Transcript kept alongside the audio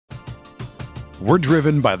We're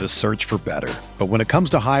driven by the search for better. But when it comes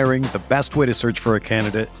to hiring, the best way to search for a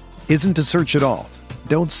candidate isn't to search at all.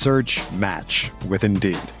 Don't search, match with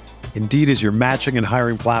Indeed. Indeed is your matching and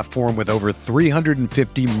hiring platform with over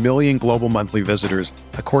 350 million global monthly visitors,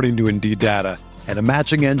 according to Indeed data, and a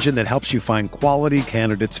matching engine that helps you find quality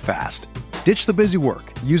candidates fast. Ditch the busy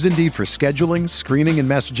work. Use Indeed for scheduling, screening, and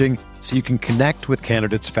messaging so you can connect with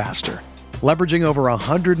candidates faster. Leveraging over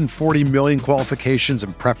 140 million qualifications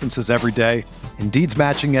and preferences every day, Indeed's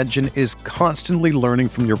matching engine is constantly learning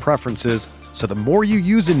from your preferences, so the more you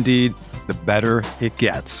use Indeed, the better it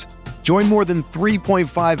gets. Join more than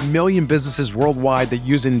 3.5 million businesses worldwide that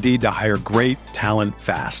use Indeed to hire great talent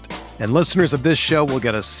fast. And listeners of this show will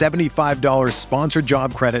get a $75 sponsored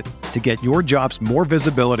job credit to get your jobs more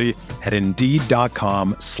visibility at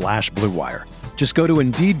Indeed.com/Blue Wire. Just go to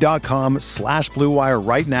Indeed.com/Blue Wire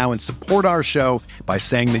right now and support our show by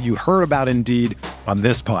saying that you heard about Indeed on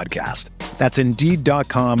this podcast. That's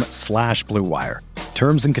Indeed.com/Blue Wire.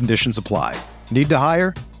 Terms and conditions apply. Need to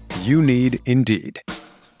hire? You need Indeed.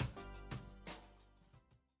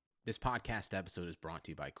 This podcast episode is brought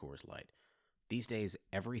to you by Coors Light. These days,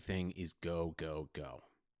 everything is go, go, go.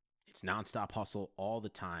 It's nonstop hustle all the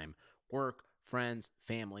time. Work, friends,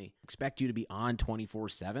 family. Expect you to be on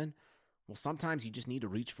 24/7? Well, sometimes you just need to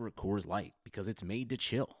reach for a Coors Light because it's made to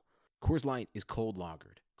chill. Coors Light is cold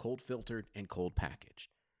lagered, cold filtered, and cold packaged.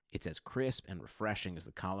 It's as crisp and refreshing as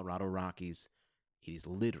the Colorado Rockies. It is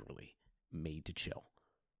literally made to chill.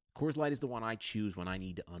 Coors Light is the one I choose when I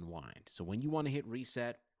need to unwind. So when you want to hit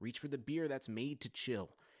reset, reach for the beer that's made to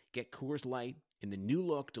chill. Get Coors Light in the new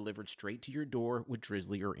look delivered straight to your door with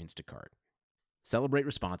Drizzly or Instacart. Celebrate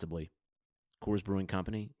responsibly. Coors Brewing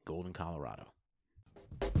Company, Golden, Colorado.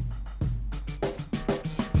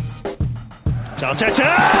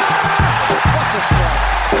 Arteta! What a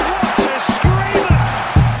strike! What a screamer!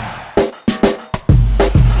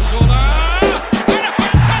 Zola! And a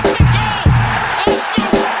fantastic goal! Arsenal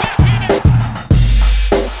back in it!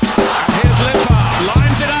 And here's Limpar,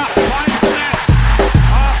 lines it up, finds the net.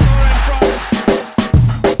 Arsenal in front.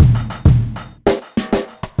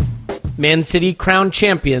 Man City crowned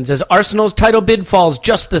champions as Arsenal's title bid falls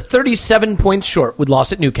just the 37 points short with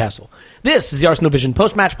loss at Newcastle. This is the Arsenal Vision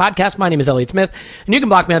post-match podcast. My name is Elliot Smith, and you can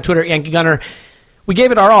block me on Twitter at Yankee Gunner. We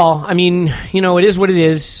gave it our all. I mean, you know, it is what it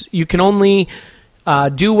is. You can only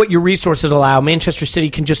do what your resources allow. Manchester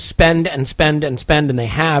City can just spend and spend and spend, and they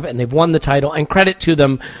have, and they've won the title, and credit to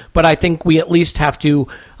them. But I think we at least have to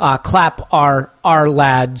clap our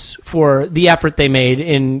lads for the effort they made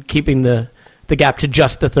in keeping the gap to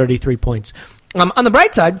just the 33 points. On the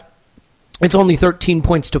bright side, it's only 13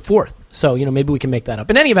 points to fourth. So, you know, maybe we can make that up.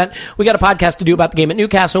 In any event, we got a podcast to do about the game at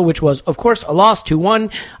Newcastle, which was, of course, a loss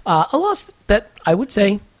 2-1. A loss that I would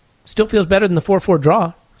say still feels better than the 4-4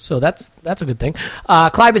 draw. So that's a good thing.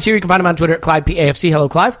 Clive is here. You can find him on Twitter at ClivePAFC. Hello,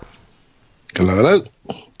 Clive. Hello.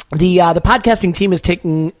 The podcasting team is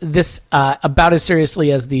taking this about as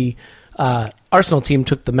seriously as the Arsenal team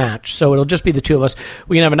took the match. So it'll just be the two of us.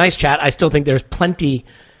 We can have a nice chat. I still think there's plenty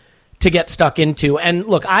to get stuck into. And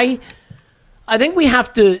look, I think we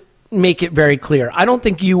have to make it very clear. I don't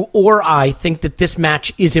think you or I think that this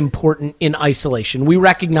match is important in isolation. We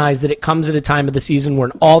recognize that it comes at a time of the season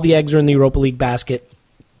when all the eggs are in the Europa League basket,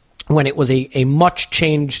 when it was a much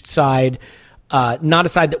changed side, not a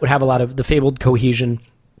side that would have a lot of the fabled cohesion.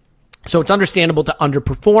 So it's understandable to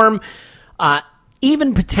underperform.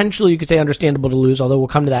 Even potentially you could say understandable to lose, although we'll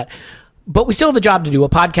come to that. But we still have a job to do, a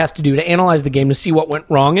podcast to do, to analyze the game, to see what went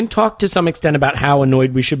wrong, and talk to some extent about how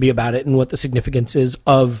annoyed we should be about it and what the significance is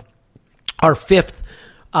of our fifth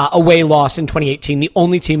away loss in 2018, the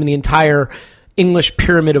only team in the entire English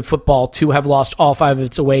pyramid of football to have lost all 5 of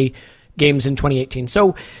its away games in 2018.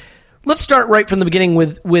 So let's start right from the beginning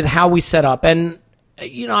with how we set up. And,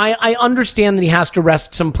 you know, I understand that he has to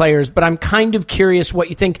rest some players, but I'm kind of curious what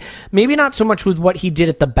you think. Maybe not so much with what he did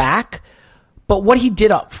at the back, but what he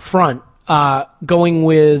did up front, going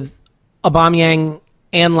with Aubameyang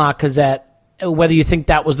and Lacazette, whether you think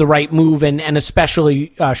that was the right move, and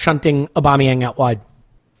especially shunting Aubameyang out wide.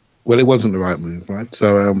 Well, it wasn't the right move, right?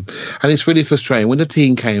 So, and it's really frustrating. When the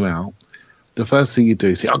team came out, the first thing you do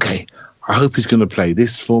is say, okay, I hope he's going to play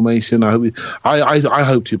this formation. I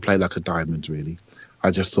hoped he'd play like a diamond, really. I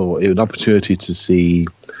just thought it was an opportunity to see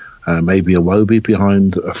maybe Iwobi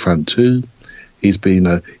behind a front two. He's been,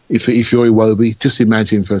 if you're Iwobi, just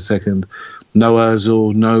imagine for a second, no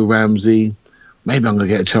Ozil, no Ramsey. Maybe I'm going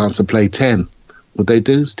to get a chance to play 10. What they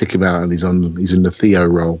do? Stick him out, and he's in the Theo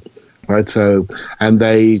role, right? So, and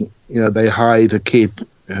they hide a kid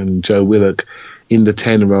and Joe Willock in the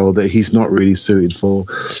 10 role that he's not really suited for.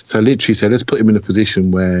 So literally said, let's put him in a position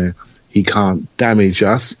where he can't damage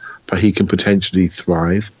us, but he can potentially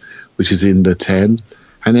thrive, which is in the 10.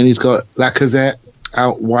 And then he's got Lacazette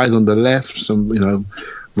out wide on the left,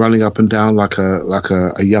 running up and down like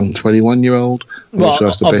a young 21-year-old. Well, sure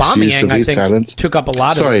that's the best use of his talent. Took up a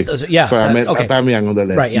lot Sorry, of it. Yeah, I meant Aubameyang on the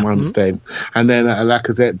left. Right, yeah. My mistake. And then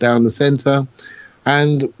Lacazette down the centre,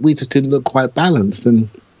 and we just didn't look quite balanced. And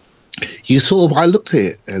I looked at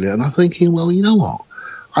it, Elliot, and I'm thinking, well, you know what?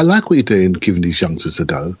 I like what you're doing, giving these youngsters a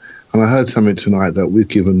go. And I heard something tonight that we've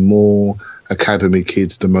given more academy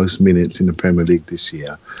kids the most minutes in the Premier League this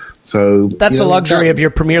year. So that's the luxury of your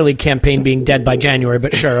Premier League campaign being dead by January,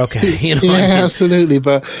 but sure, okay. Absolutely.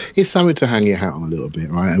 But it's something to hang your hat on a little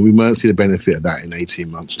bit, right? And we won't see the benefit of that in 18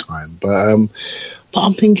 months' time. But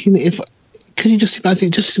I'm thinking, can you just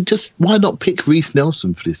imagine, just why not pick Reece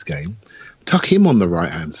Nelson for this game, tuck him on the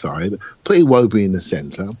right-hand side, put Iwobi in the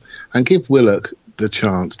centre, and give Willock the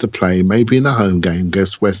chance to play maybe in a home game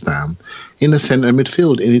against West Ham in the centre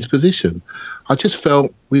midfield in his position. I just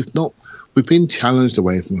felt we've been challenged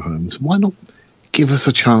away from home, so why not give us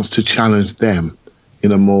a chance to challenge them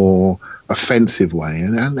in a more offensive way?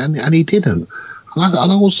 And he didn't.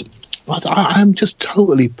 I'm just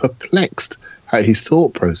totally perplexed at his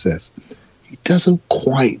thought process. He doesn't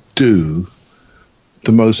quite do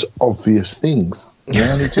the most obvious things.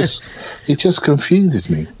 And it just confuses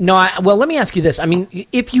me. No, well, let me ask you this. I mean,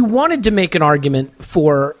 if you wanted to make an argument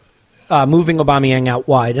for moving Aubameyang out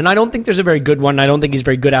wide, and I don't think there's a very good one. I don't think he's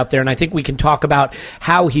very good out there, and I think we can talk about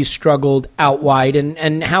how he's struggled out wide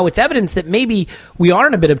and how it's evidence that maybe we are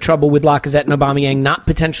in a bit of trouble with Lacazette and Aubameyang not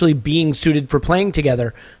potentially being suited for playing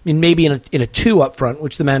together. I mean, maybe in a 2 up front,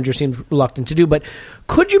 which the manager seems reluctant to do. But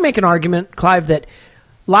could you make an argument, Clive, that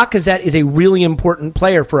Lacazette is a really important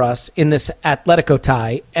player for us in this Atletico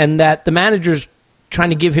tie, and that the manager's trying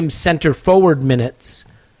to give him center forward minutes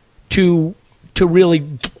to really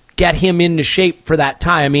get him into shape for that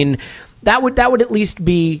tie? I mean, that would at least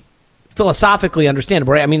be philosophically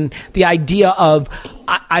understandable, right? I mean, the idea of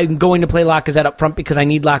I'm going to play Lacazette up front because I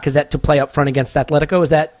need Lacazette to play up front against Atletico,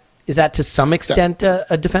 is that to some extent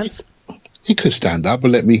a defense? He could stand up,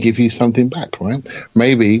 but let me give you something back, right?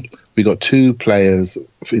 Maybe we got 2 players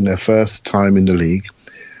in their first time in the league,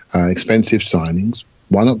 expensive signings.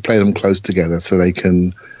 Why not play them close together so they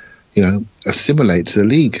can, assimilate to the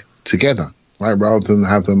league together, right? Rather than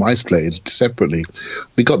have them isolated separately.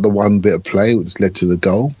 We got the one bit of play which led to the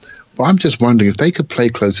goal. But I'm just wondering if they could play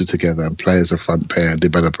closer together and play as a front pair and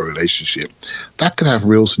develop a relationship. That could have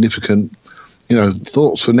real significant,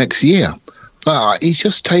 thoughts for next year. But he's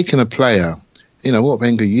just taken a player. What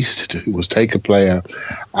Wenger used to do was take a player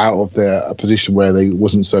out of a position where they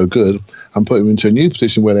wasn't so good and put him into a new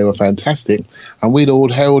position where they were fantastic, and we'd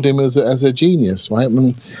all herald him as a genius, right?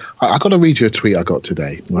 And I got to read you a tweet I got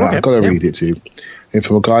today. Right? Okay, I've got to read it to you. And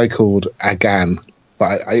from a guy called Agan.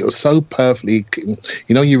 But it was so perfectly,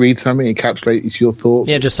 you read something, it encapsulates your thoughts.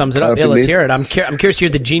 Yeah, it just sums it up. Yeah, let's hear it. I'm curious to hear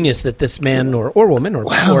the genius that this man or woman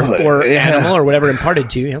or animal or whatever imparted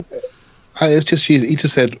to you. It's just, he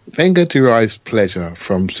just said, Wenger derives pleasure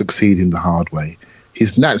from succeeding the hard way.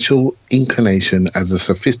 His natural inclination as a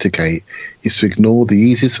sophisticate is to ignore the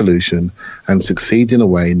easy solution and succeed in a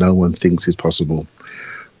way no one thinks is possible,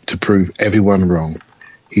 to prove everyone wrong.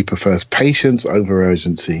 He prefers patience over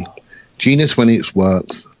urgency, genius when it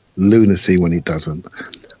works, lunacy when it doesn't.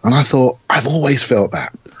 And I thought, I've always felt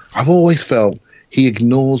that. I've always felt he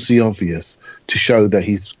ignores the obvious to show that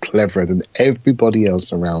he's cleverer than everybody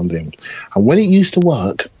else around him. And when it used to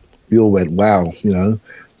work, we all went, wow,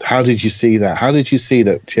 how did you see that? How did you see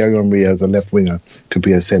that Thierry Henry as a left winger could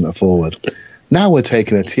be a centre forward? Now we're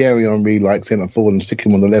taking a Thierry Henry-like centre-forward and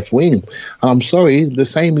sticking him on the left wing. I'm sorry, the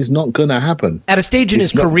same is not going to happen. At a stage in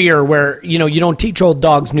his career where, you don't teach old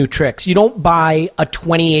dogs new tricks. You don't buy a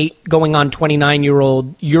 28 going on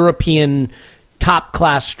 29-year-old European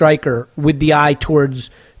top-class striker with the eye towards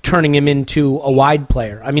turning him into a wide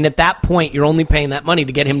player. I mean, at that point, you're only paying that money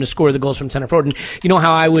to get him to score the goals from center forward. And you know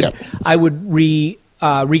how I would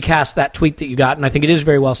recast that tweet that you got, and I think it is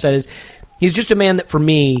very well said, is he's just a man that, for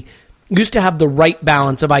me, used to have the right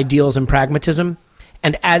balance of ideals and pragmatism,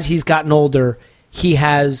 and as he's gotten older,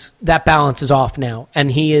 that balance is off now,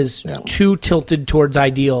 and he is too tilted towards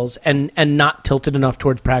ideals and not tilted enough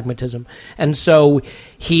towards pragmatism. And so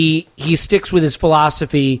he sticks with his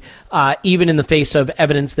philosophy, even in the face of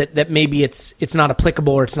evidence that maybe it's not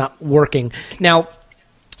applicable or it's not working. Now,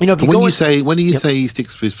 if you when you say he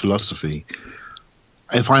sticks with his philosophy,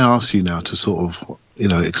 if I ask you now to sort of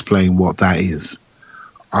explain what that is,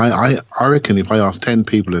 I reckon if I ask 10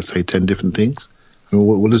 people, they'll say 10 different things. I mean,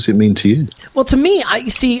 what does it mean to you? Well, to me,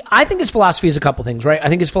 I think his philosophy is a couple things, right? I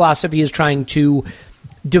think his philosophy is trying to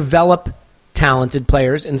develop talented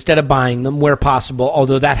players instead of buying them where possible,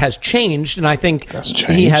 although that has changed, and I think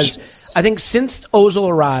he has. I think since Ozil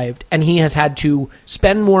arrived and he has had to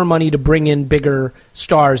spend more money to bring in bigger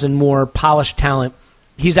stars and more polished talent,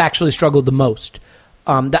 he's actually struggled the most.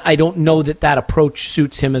 I don't know that approach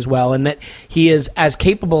suits him as well, and that he is as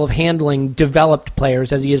capable of handling developed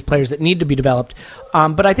players as he is players that need to be developed.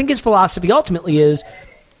 But I think his philosophy ultimately is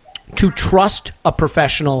to trust a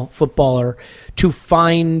professional footballer to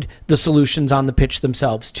find the solutions on the pitch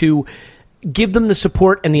themselves, to give them the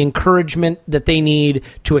support and the encouragement that they need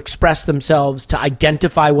to express themselves, to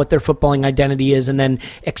identify what their footballing identity is, and then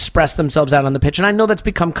express themselves out on the pitch. And I know that's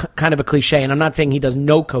become kind of a cliche, and I'm not saying he does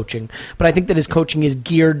no coaching, but I think that his coaching is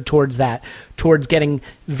geared towards that, towards getting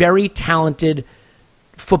very talented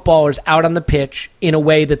footballers out on the pitch in a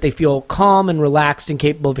way that they feel calm and relaxed and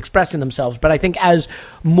capable of expressing themselves. But I think as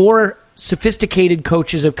more sophisticated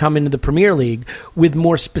coaches have come into the Premier League with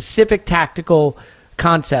more specific tactical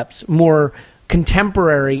concepts, more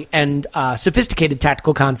contemporary and sophisticated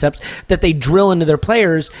tactical concepts that they drill into their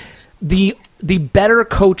players, the better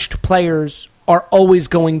coached players are always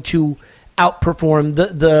going to outperform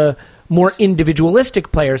the more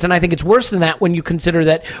individualistic players. And I think it's worse than that when you consider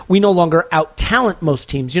that we no longer out-talent most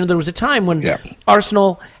teams. You know, there was a time when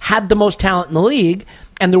Arsenal had the most talent in the league,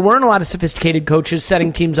 and there weren't a lot of sophisticated coaches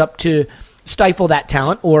setting teams up to stifle that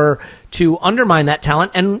talent or to undermine that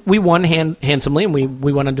talent, and we won handsomely, and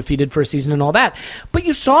we went undefeated for a season and all that. But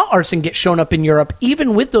you saw Arsene get shown up in Europe,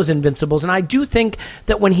 even with those invincibles, and I do think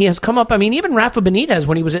that when he has come up, I mean, even Rafa Benitez,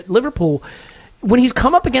 when he was at Liverpool, when he's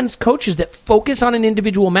come up against coaches that focus on an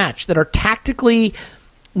individual match, that are tactically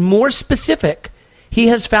more specific, he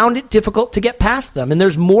has found it difficult to get past them. And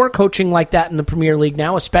there's more coaching like that in the Premier League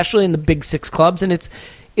now, especially in the big six clubs, and it's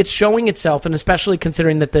showing itself, and especially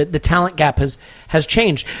considering that the talent gap has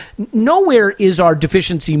changed. Nowhere is our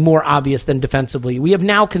deficiency more obvious than defensively. We have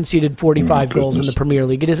now conceded 45 goals in the Premier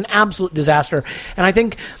League. It is an absolute disaster. And I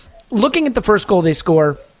think looking at the first goal they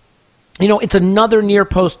score, you know, it's another near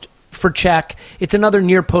post for Czech. It's another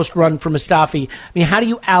near post run for Mustafi. I mean, how do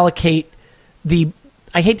you allocate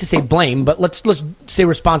I hate to say blame, but let's say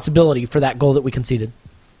responsibility for that goal that we conceded?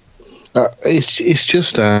 It's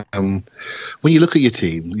just when you look at your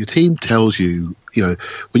team tells you, you know,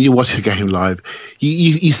 when you watch a game live,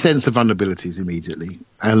 you sense the vulnerabilities immediately.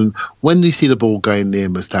 And when you see the ball going near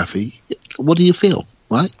Mustafi, what do you feel?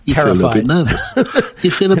 Right? You Terrified. feel a little bit nervous.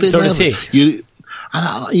 You feel a bit so nervous. Does he.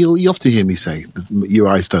 You often hear me say, your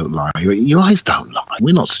eyes don't lie. Your eyes don't lie.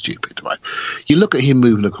 We're not stupid, right? You look at him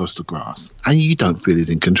moving across the grass, and you don't feel he's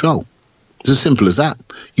in control. It's as simple as that.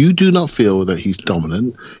 You do not feel that he's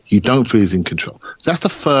dominant. You don't feel he's in control. So that's the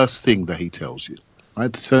first thing that he tells you,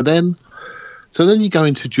 right? So then you go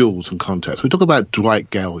into duels and contests. We talk about Dwight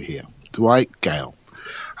Gale here. Dwight Gale.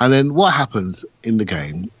 And then what happens in the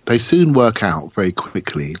game, they soon work out very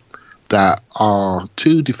quickly that our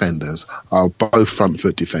two defenders are both front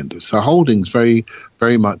foot defenders. So Holding's very,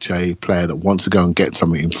 very much a player that wants to go and get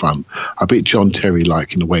something in front, a bit John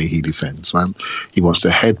Terry-like in the way he defends. Right? He wants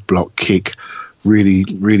to head, block, kick, really,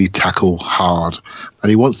 really tackle hard, and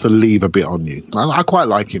he wants to leave a bit on you. I quite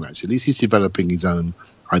like him, actually. At least he's developing his own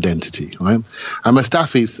identity. Right? And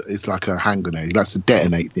Mustafi is like a hand grenade. He likes to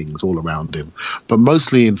detonate things all around him, but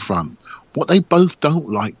mostly in front. What they both don't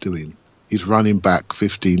like doing is running back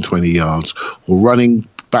 15, 20 yards or running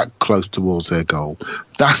back close towards their goal.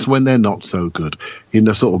 That's when they're not so good. In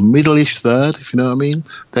the sort of middle-ish third, if you know what I mean,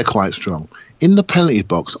 they're quite strong. In the penalty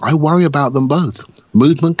box, I worry about them both.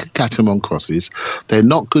 Movement can catch them on crosses. They're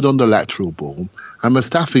not good on the lateral ball. And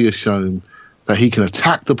Mustafi has shown that he can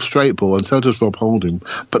attack the straight ball, and so does Rob Holding,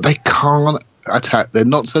 but they can't attack. They're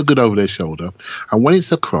not so good over their shoulder, and when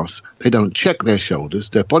it's a cross, they don't check their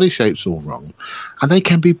shoulders. Their body shape's all wrong, and they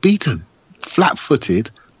can be beaten flat-footed,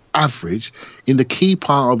 average, in the key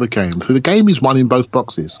part of the game. So the game is won in both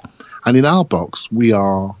boxes. And in our box, we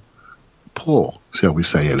are poor, shall we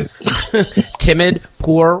say, Elliot. Timid,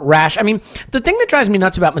 poor, rash. I mean, the thing that drives me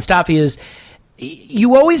nuts about Mustafi is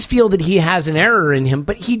you always feel that he has an error in him,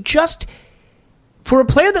 but he just, for a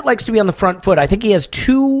player that likes to be on the front foot, I think he has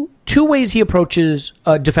two ways he approaches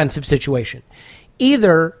a defensive situation.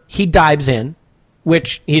 Either he dives in,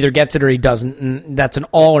 which he either gets it or he doesn't, and that's an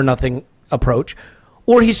all-or-nothing approach,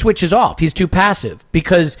 or he switches off. He's too passive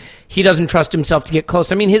because he doesn't trust himself to get close.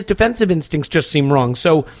 I mean, his defensive instincts just seem wrong.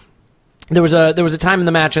 So there was a time in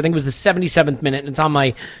the match, I think it was the 77th minute, and it's on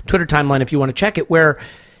my Twitter timeline if you want to check it, where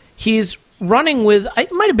he's running with,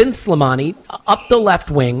 it might have been Slimani, up the left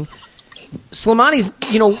wing. Slimani's,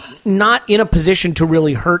 not in a position to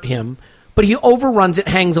really hurt him, but he overruns it,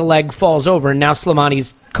 hangs a leg, falls over, and now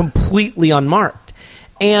Slimani's completely unmarked.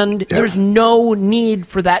 And there's no need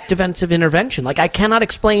for that defensive intervention. Like, I cannot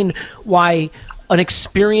explain why an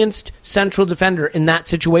experienced central defender in that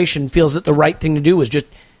situation feels that the right thing to do is just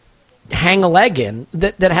hang a leg in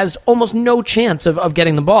that has almost no chance of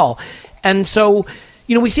getting the ball. And so,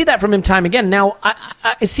 we see that from him time again. Now,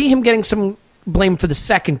 I see him getting some blame for the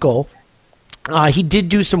second goal. He did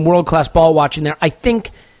do some world-class ball watching there. I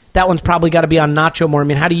think that one's probably got to be on Nacho more. I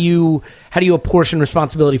mean, how do you apportion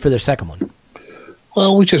responsibility for their second one?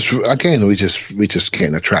 Well, we just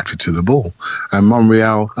getting attracted to the ball. And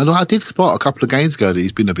Monreal, and I did spot a couple of games ago that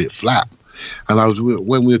he's been a bit flat. And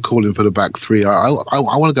when we were calling for the back three, I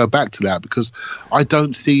want to go back to that because I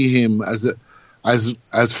don't see him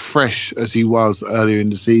as fresh as he was earlier in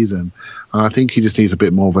the season. And I think he just needs a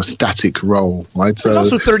bit more of a static role, right? He's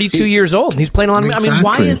also 32 years old. He's playing on. Exactly.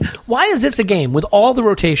 I mean, why is this a game with all the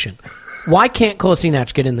rotation? Why can't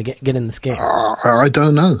Kolasinac get in this game? I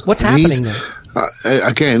don't know. What's happening there?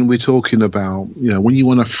 Again, we're talking about, when you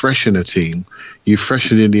want to freshen a team, you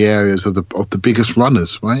freshen in the areas of the biggest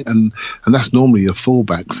runners, right? And that's normally your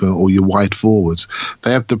fullbacks or your wide forwards.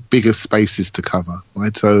 They have the biggest spaces to cover,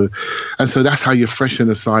 right? So that's how you freshen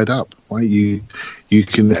a side up, right? You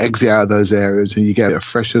can exit out of those areas and you get a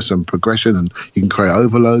freshness and progression, and you can create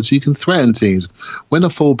overloads. You can threaten teams. When a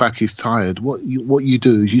fullback is tired, what you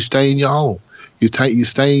do is you stay in your hole. You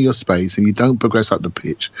stay in your space and you don't progress up the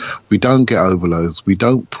pitch. We don't get overloads. We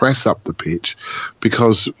don't press up the pitch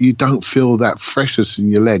because you don't feel that freshness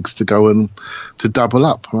in your legs to go and to double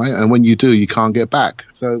up, right? And when you do, you can't get back.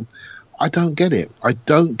 So I don't get it.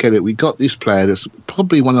 We got this player that's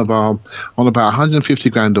probably on about 150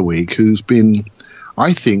 grand a week, who's been,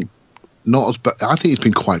 I think he's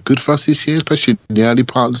been quite good for us this year, especially in the early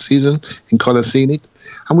part of the season in Kolasinac.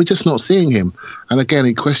 And we're just not seeing him. And again,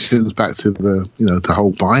 it questions back to the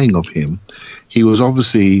whole buying of him. He was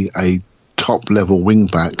obviously a top-level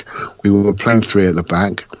wing-back. We were playing three at the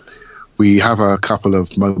back. We have a couple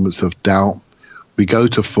of moments of doubt. We go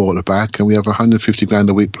to four at the back, and we have a 150 grand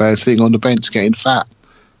a week player sitting on the bench getting fat.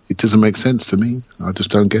 It doesn't make sense to me. I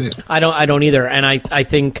just don't get it. I don't either. And I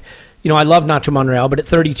think, I love Nacho Monreal, but at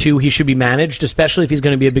 32, he should be managed, especially if he's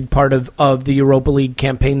going to be a big part of the Europa League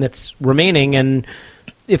campaign that's remaining. And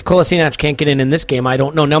if Kolasinac can't get in this game, I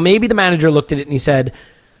don't know. Now, maybe the manager looked at it and he said,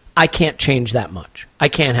 I can't change that much. I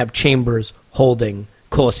can't have Chambers, Holding,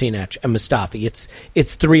 Kolasinac, and Mustafi.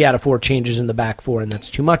 It's 3 out of 4 changes in the back four, and that's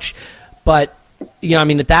too much. But,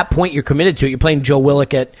 at that point, you're committed to it. You're playing Joe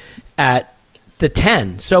Willock at the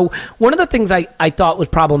 10. So one of the things I thought was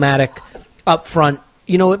problematic up front,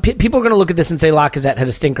 people are going to look at this and say Lacazette had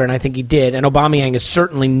a stinker, and I think he did, and Aubameyang is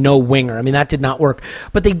certainly no winger. I mean, that did not work.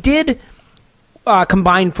 But they did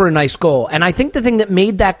combine for a nice goal. And I think the thing that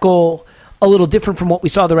made that goal a little different from what we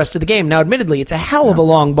saw the rest of the game, now admittedly, it's a hell of a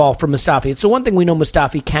long ball from Mustafi. It's the one thing we know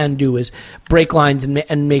Mustafi can do is break lines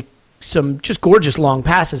and make some just gorgeous long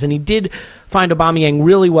passes. And he did find Aubameyang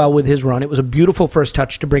really well with his run. It was a beautiful first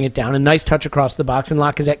touch to bring it down, a nice touch across the box, and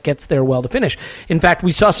Lacazette gets there well to finish. In fact,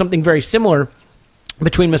 we saw something very similar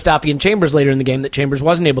between Mustafi and Chambers later in the game that Chambers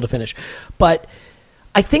wasn't able to finish. But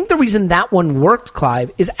I think the reason that one worked,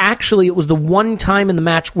 Clive, is actually it was the one time in the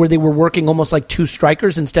match where they were working almost like two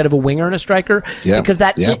strikers instead of a winger and a striker. Yeah, because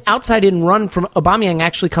that outside-in run from Aubameyang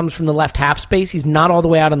actually comes from the left half space. He's not all the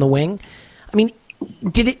way out on the wing. I mean,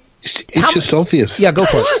 did it... It's just obvious. Yeah, go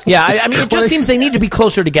for it. Yeah, I mean, it just seems they need to be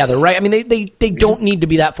closer together, right? I mean, they don't need to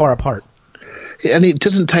be that far apart. And it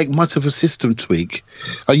doesn't take much of a system tweak.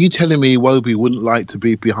 Are you telling me Iwobi wouldn't like to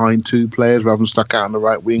be behind two players rather than stuck out on the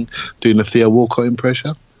right wing doing a Theo Walcott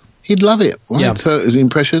impression? He'd love it, right? Yeah. So his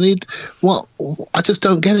impression, I just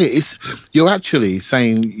don't get it. You're actually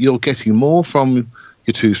saying you're getting more from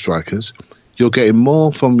your two strikers. You're getting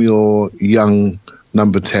more from your young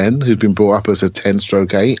number 10, who's been brought up as a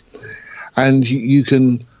 10/8. And you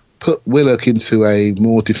can put Willock into a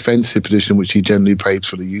more defensive position, which he generally plays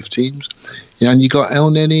for the youth teams. And you got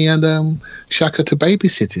El Neni and Xhaka to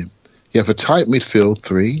babysit him. You have a tight midfield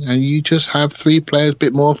three, and you just have three players a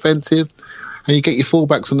bit more offensive, and you get your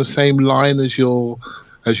fullbacks on the same line as your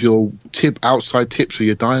outside tips for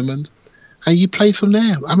your diamond, and you play from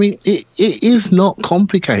there. I mean, it is not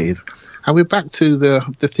complicated. And we're back to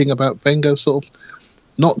the thing about Wenger sort of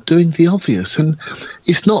not doing the obvious. And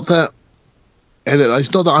it's not that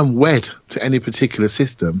I'm wed to any particular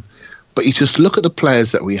system, but you just look at the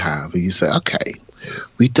players that we have and you say, okay,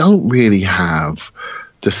 we don't really have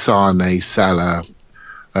the Sane, Salah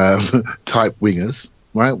type wingers,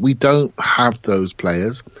 right? We don't have those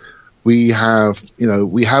players. We have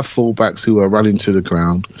fullbacks who are running to the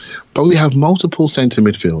ground, but we have multiple centre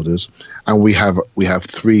midfielders, and we have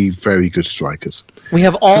 3 very good strikers. We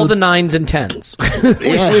have all the 9s and 10s.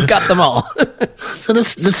 Yeah. We've got them all. So the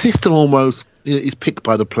system almost is picked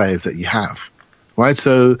by the players that you have, right?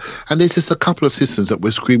 So, and there's just a couple of systems that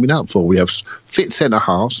we're screaming out for. We have fit centre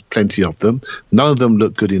halves, plenty of them. None of them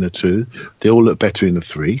look good in a 2. They all look better in a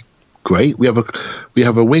 3. Great. We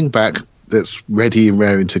have a wing back that's ready and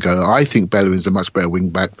raring to go. I think Bellerin's a much better wing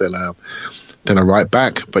back than a right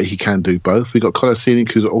back, but he can do both. We've got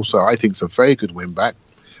Kolasinac, who's also, I think, is a very good wing back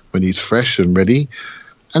when he's fresh and ready.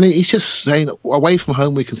 And he's just saying, away from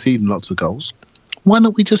home, we concede lots of goals. Why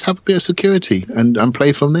don't we just have a bit of security and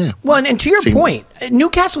play from there? Well, and to your point,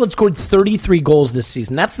 Newcastle had scored 33 goals this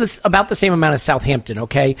season. That's about the same amount as Southampton,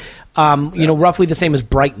 okay? Roughly the same as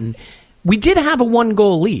Brighton. We did have a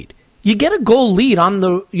 1-goal lead. You get a goal lead on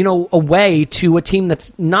the, away to a team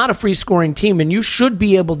that's not a free scoring team, and you should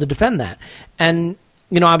be able to defend that. And,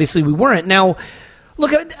 obviously we weren't. Now,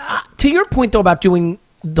 look, to your point though about doing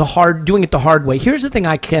it the hard way, here's the thing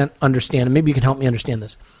I can't understand, and maybe you can help me understand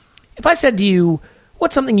this. If I said to you,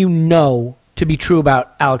 what's something you know to be true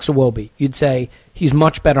about Alex Iwobi? You'd say he's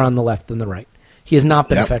much better on the left than the right. He has not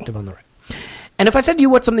been effective on the right. And if I said to you,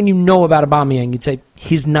 what's something you know about Aubameyang? You'd say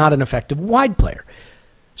he's not an effective wide player.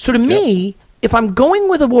 So to me, if I'm going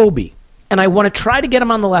with Iwobi and I want to try to get him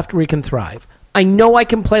on the left where he can thrive, I know I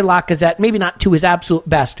can play Lacazette, maybe not to his absolute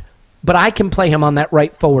best, but I can play him on that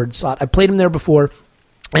right forward slot. I played him there before,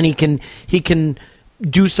 and he can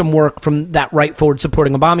do some work from that right forward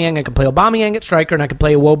supporting Aubameyang. I can play Aubameyang at striker, and I can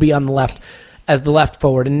play Iwobi on the left as the left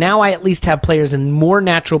forward. And now I at least have players in more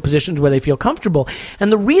natural positions where they feel comfortable.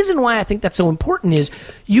 And the reason why I think that's so important is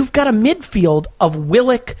you've got a midfield of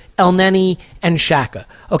Willock, Elneny, and Xhaka.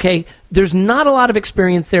 Okay? There's not a lot of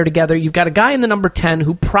experience there together. You've got a guy in the number 10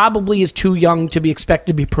 who probably is too young to be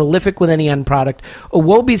expected to be prolific with any end product.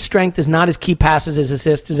 Iwobi's strength is not his key passes, his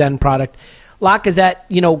assists, his end product.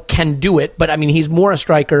 Lacazette, can do it, but he's more a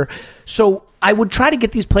striker. So I would try to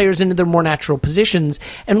get these players into their more natural positions.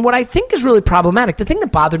 And what I think is really problematic, the thing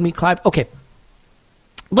that bothered me, Clive, okay,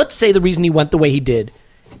 let's say the reason he went the way he did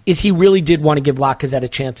is he really did want to give Lacazette a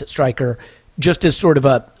chance at striker just as sort of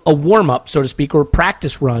a warm-up, so to speak, or a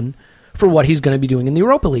practice run for what he's going to be doing in the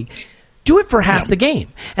Europa League. Do it for half the game.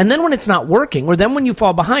 And then when it's not working, or then when you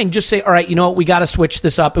fall behind, just say, all right, we got to switch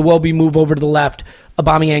this up. Iwobi move over to the left.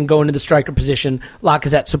 Aubameyang go into the striker position.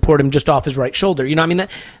 Lacazette support him just off his right shoulder.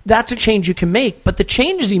 That's a change you can make. But the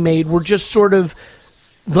changes he made were just sort of,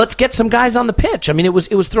 let's get some guys on the pitch. It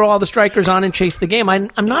was throw all the strikers on and chase the game.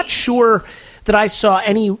 I'm not sure that I saw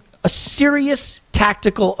a serious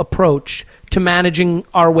tactical approach to managing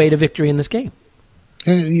our way to victory in this game.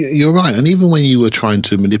 Yeah, you're right. And even when you were trying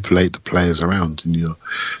to manipulate the players around,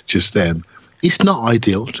 just then, it's not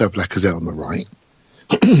ideal to have Lacazette on the right.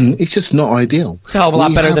 It's just not ideal. It's a hell of a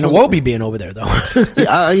lot better than Iwobi being over there, though.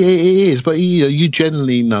 It is, but you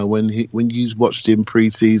generally know when you watched him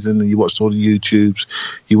pre-season and you watched all the YouTubes,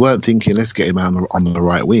 you weren't thinking, let's get him on the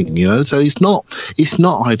right wing, So it's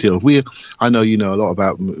not ideal. I know you know a lot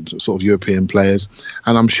about sort of European players,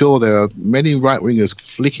 and I'm sure there are many right wingers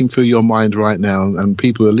flicking through your mind right now, and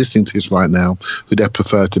people who are listening to this right now who they'd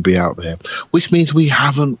prefer to be out there, which means we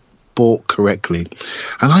haven't bought correctly.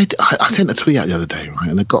 And I sent a tweet out the other day, right,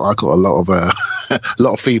 and I got a lot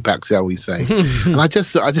of feedback, shall we say? And I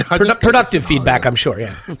just productive feedback, I'm sure.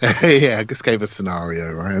 Yeah, yeah. I just gave a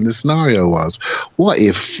scenario, right, and the scenario was, what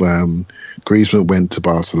if Griezmann went to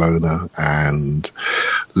Barcelona and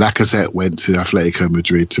Lacazette went to Atletico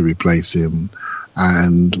Madrid to replace him,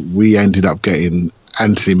 and we ended up getting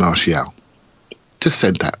Anthony Martial? Just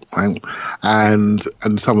said that, right? And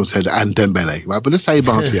someone said, and Dembele, right? But let's say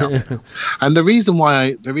Martial. And the reason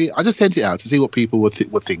why, I just sent it out to see what people were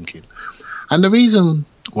thinking. And the reason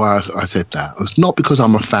why I said that was not because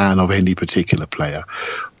I'm a fan of any particular player,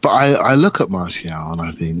 but I look at Martial and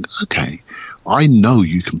I think, okay, I know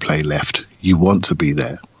you can play left. You want to be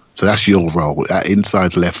there. So that's your role,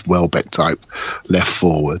 inside left, Welbeck type, left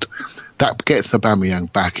forward. That gets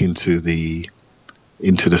Aubameyang back into the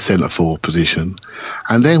centre forward position,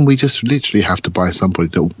 and then we just literally have to buy somebody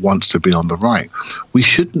that wants to be on the right. We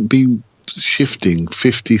shouldn't be shifting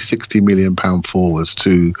 50, 60 million pound forwards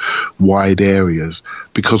to wide areas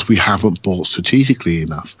because we haven't bought strategically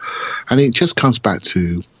enough. And it just comes back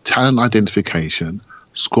to talent identification,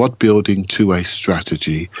 squad building to a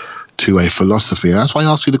strategy, to a philosophy. And that's why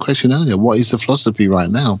I asked you the question earlier, what is the philosophy right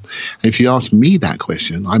now? And if you ask me that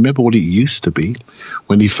question, I remember what it used to be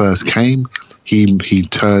when he first came. He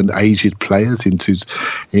turned aged players into,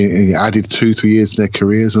 he added 2-3 years in their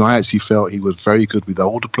careers, and I actually felt he was very good with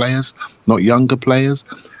older players, not younger players.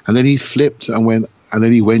 And then he flipped and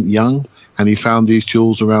then he went young, and he found these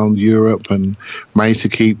jewels around Europe and managed to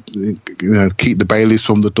keep the Baileys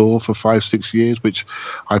from the door for 5-6 years, which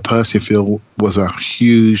I personally feel was a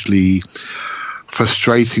hugely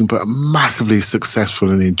frustrating but massively successful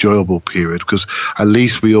and enjoyable period, because at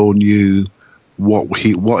least we all knew what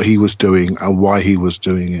he was doing and why he was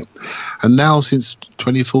doing it. And now, since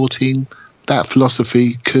 2014, that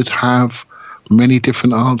philosophy could have many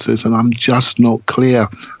different answers, and I'm just not clear.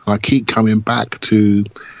 And I keep coming back to,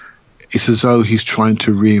 it's as though he's trying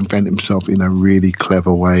to reinvent himself in a really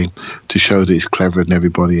clever way to show that he's cleverer than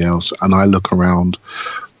everybody else. And I look around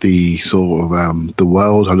the sort of the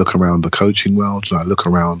world, I look around the coaching world, and I look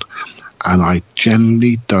around, and I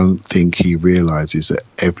generally don't think he realizes that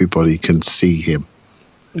everybody can see him.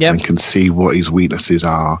 Yep. And can see what his weaknesses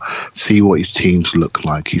are, see what his teams look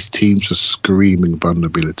like. His teams are screaming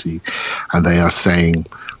vulnerability, and they are saying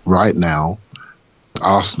right now,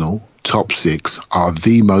 Arsenal, top 6, are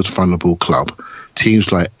the most vulnerable club.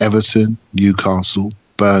 Teams like Everton, Newcastle,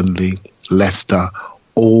 Burnley, Leicester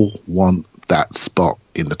all want that spot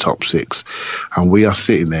in the top 6. And we are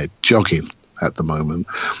sitting there jogging at the moment.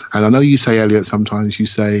 And I know you say, Elliot, sometimes you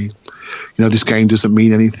say, this game doesn't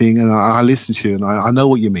mean anything. And I listen to you, and I know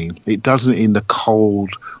what you mean. It doesn't, in the cold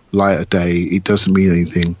light of day, it doesn't mean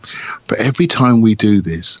anything. But every time we do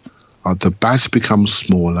this, the badge becomes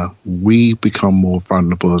smaller. We become more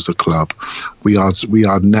vulnerable as a club. We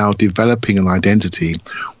are now developing an identity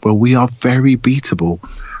where we are very beatable.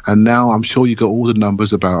 And now I'm sure you got all the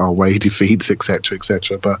numbers about our away defeats, etc.,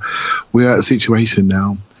 etc. But we're at a situation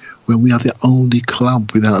now where we are the only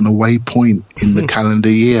club without an away point in the calendar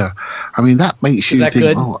year. I mean, that makes you think. Is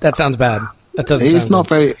that good? Oh, that sounds bad. That doesn't. It's not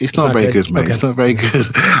very. It's not very good, mate. Okay. It's not very good.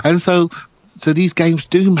 And so these games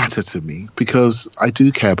do matter to me, because I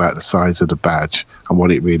do care about the size of the badge and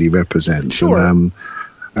what it really represents. Sure. And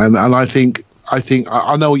I think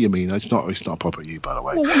I know what you mean. It's not a pop at you, by the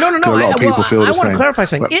way. Well, no. A lot of people feel the same. I want to clarify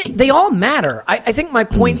something. They all matter. I think my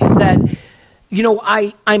point is that,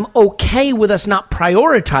 I'm okay with us not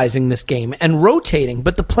prioritizing this game and rotating,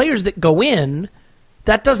 but the players that go in,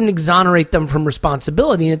 that doesn't exonerate them from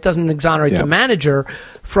responsibility, and it doesn't exonerate the manager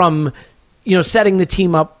from, setting the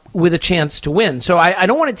team up with a chance to win. So I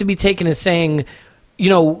don't want it to be taken as saying,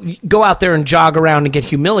 go out there and jog around and get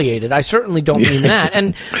humiliated. I certainly don't mean that.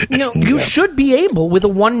 And, you should be able, with a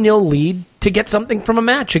 1-0 lead, to get something from a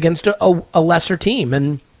match against a lesser team.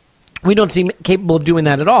 And we don't seem capable of doing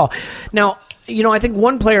that at all. Now, I think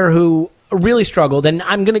one player who really struggled, and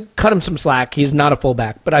I'm going to cut him some slack. He's not a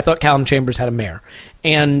fullback, but I thought Callum Chambers had a mare.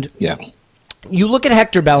 And you look at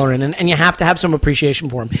Hector Bellerin, and you have to have some appreciation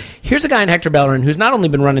for him. Here's a guy in Hector Bellerin who's not only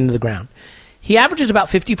been running to the ground. He averages about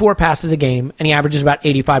 54 passes a game, and he averages about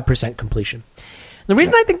 85% completion. The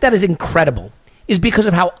reason I think that is incredible is because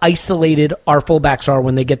of how isolated our fullbacks are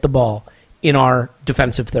when they get the ball in our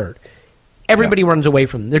defensive third. Everybody runs away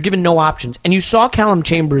from them. They're given no options. And you saw Callum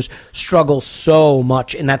Chambers struggle so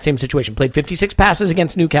much in that same situation. Played 56 passes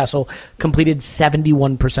against Newcastle, completed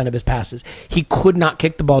 71% of his passes. He could not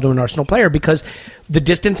kick the ball to an Arsenal player because the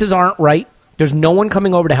distances aren't right. There's no one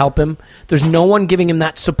coming over to help him. There's no one giving him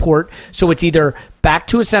that support. So it's either back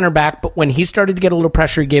to a center back, but when he started to get a little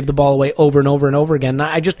pressure, he gave the ball away over and over and over again. And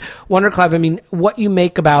I just wonder, Clive, what you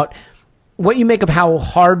make of how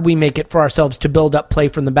hard we make it for ourselves to build up play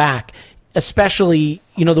from the back, especially,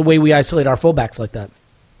 the way we isolate our fullbacks like that.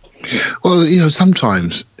 Well,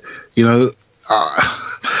 sometimes,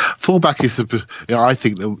 fullback is, I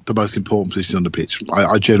think, the most important position on the pitch.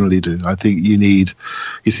 I generally do. I think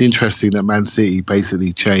it's interesting that Man City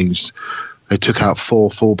basically changed. They took out 4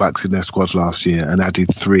 fullbacks in their squads last year and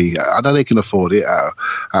added 3. I know they can afford it at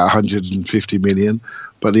 150 million,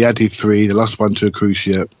 but they added 3. They lost one to a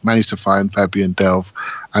cruciate, managed to find Fabian Delph,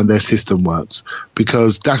 and their system works,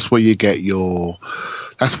 because that's where you get your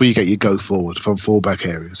go forward from fullback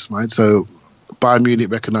areas, right? So Bayern Munich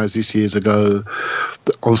recognised this years ago.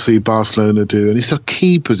 Obviously, Barcelona do, and it's a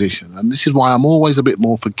key position. And this is why I'm always a bit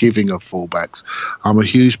more forgiving of fullbacks. I'm a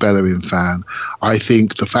huge Bellerin fan. I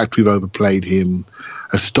think the fact we've overplayed him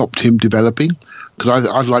has stopped him developing, because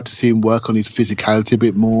I'd like to see him work on his physicality a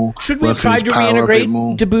bit more. Should we try to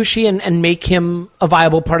reintegrate Debuchy and make him a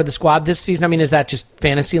viable part of the squad this season? Is that just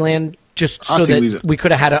fantasy land? Just so that we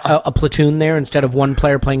could have had a platoon there instead of one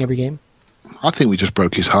player playing every game? I think we just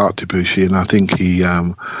broke his heart, Debussy, and I think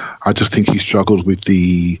I just think he struggled with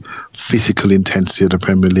the physical intensity of the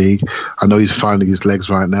Premier League. I know he's finding his legs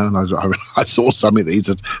right now, and I saw something that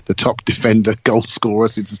he's the top defender, goal scorer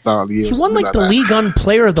since the start of the year. He won like the League On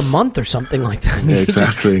Player of the Month or something like that. Yeah,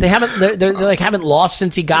 exactly. They haven't lost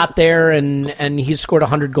since he got there, and he's scored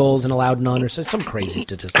 100 goals and allowed none, or some crazy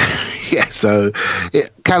statistic. Yeah, so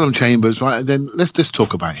Callum Chambers, right? And then let's just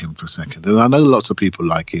talk about him for a second. And I know lots of people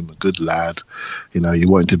like him, a good lad. You know, you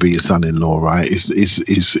want him to be your son-in-law, right?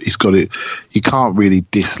 He's got it. You can't really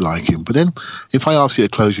dislike him. But then, if I ask you to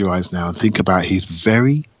close your eyes now and think about his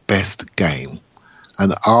very best game,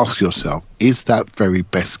 and ask yourself, is that very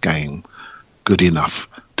best game good enough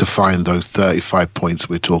to find those 35 points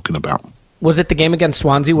we're talking about? Was it the game against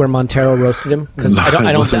Swansea where Montero roasted him? Because I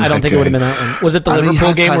don't think it would have been that one. Was it the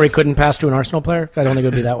Liverpool game where he couldn't pass to an Arsenal player? I don't think it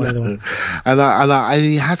would be that one either. And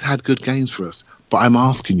he has had good games for us. But I'm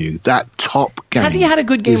asking you, that top game... Has he had a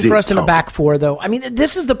good game for us in the back four, though? I mean,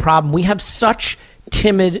 this is the problem. We have such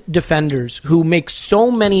timid defenders who make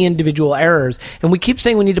so many individual errors, and we keep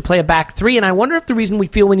saying we need to play a back three, and I wonder if the reason we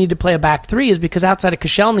feel we need to play a back three is because outside of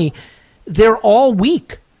Koscielny, they're all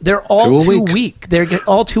weak. They're all too weak. They're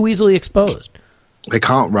all too easily exposed. They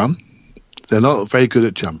can't run. They're not very good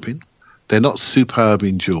at jumping. They're not superb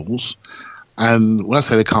in duels. And when I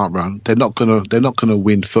say they can't run, they're not gonna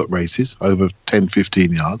win foot races over 10,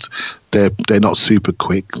 15 yards. They're not super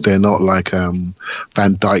quick. They're not like Van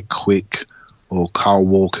Dijk quick or Kyle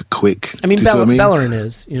Walker quick. I mean, Bellerin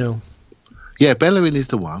is, you know. Yeah, Bellerin is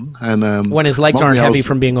the one. And when his legs aren't heavy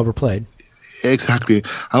from being overplayed. Exactly. And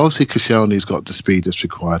obviously Koscielny's got the speed that's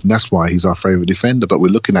required, and that's why he's our favourite defender, but we're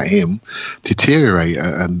looking at him deteriorate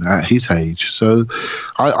at his age. So,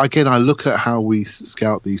 I look at how we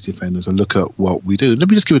scout these defenders and look at what we do. Let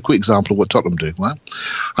me just give a quick example of what Tottenham do, right?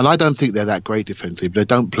 And I don't think they're that great defensively, but they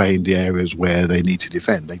don't play in the areas where they need to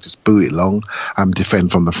defend. They just boot it long and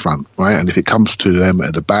defend from the front, right? And if it comes to them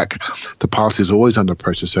at the back, the pass is always under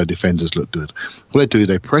pressure, so defenders look good. What they do,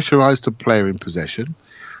 they pressurise the player in possession,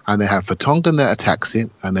 and they have Vertonghen that attacks it,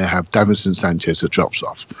 and they have Davinson Sanchez that drops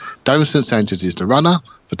off. Davinson Sanchez is the runner,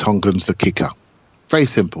 Vertonghen's the kicker. Very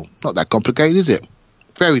simple. Not that complicated, is it?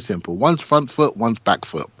 Very simple. One's front foot, one's back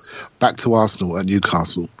foot. Back to Arsenal at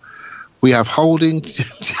Newcastle. We have Holding,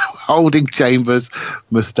 Chambers,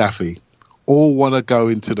 Mustafi. All want to go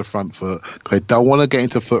into the front foot. They don't want to get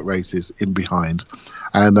into foot races in behind.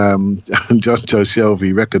 And Joe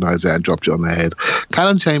Shelby recognised that and dropped it on their head.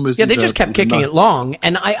 Callum Chambers... Yeah, they just kept kicking it long.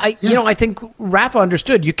 And I think Rafa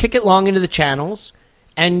understood. You kick it long into the channels,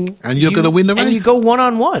 and you're going to win the race. And you go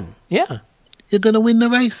one-on-one. Yeah. You're going to win the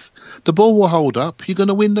race. The ball will hold up. You're going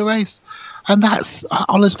to win the race. And that's,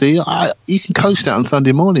 honestly, you can coach that on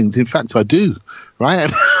Sunday mornings. In fact, I do,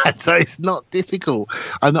 right? So it's not difficult.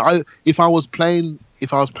 And if I was playing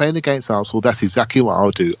against Arsenal, that's exactly what I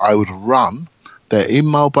would do. I would run their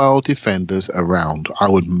immobile defenders around. I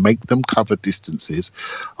would make them cover distances.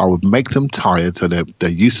 I would make them tired so their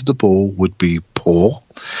use of the ball would be poor.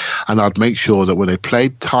 And I'd make sure that when they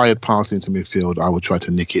played tired pass into midfield, I would try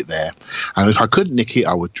to nick it there. And if I couldn't nick it,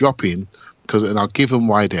 I would drop in, and I'll give them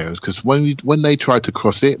wide areas. Because when they try to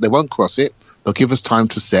cross it, they won't cross it. They'll give us time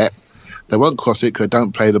to set. They won't cross it because they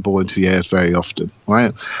don't play the ball into the air very often,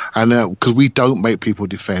 right? And because we don't make people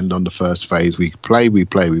defend on the first phase. We play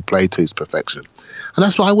to its perfection. And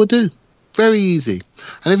that's what I would do. Very easy.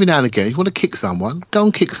 And every now and again, if you want to kick someone, go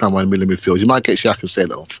and kick someone in the middle of midfield. You might get Xhaka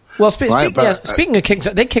sent off. Well, speaking of kicks,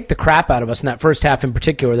 they kicked the crap out of us in that first half in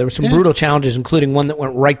particular. There were some brutal challenges, including one that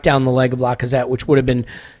went right down the leg of Lacazette, which would have been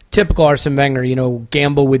typical Arsene Wenger,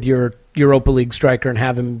 gamble with your Europa League striker and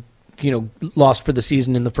have him, lost for the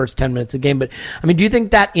season in the first 10 minutes of the game. But, I mean, do you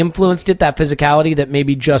think that influenced it, that physicality, that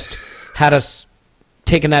maybe just had us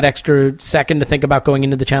taking that extra second to think about going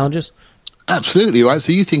into the challenges? Absolutely, right?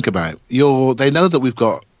 So you think about it. They know that we've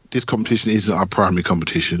got this competition isn't our primary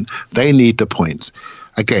competition. They need the points.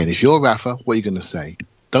 Again, if you're Rafa, what are you going to say?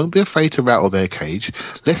 Don't be afraid to rattle their cage.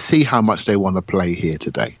 Let's see how much they want to play here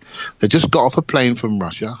today. They just got off a plane from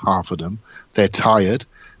Russia, half of them. They're tired.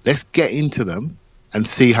 Let's get into them and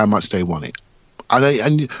see how much they want it.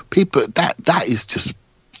 And people, that is just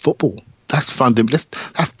football. That's fundamental.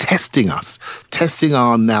 That's testing us, testing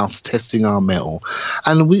our nous, testing our mettle.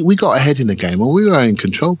 And we got ahead in the game, and we were in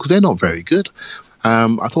control because they're not very good.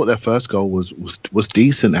 I thought their first goal was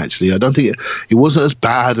decent, actually. I don't think it wasn't as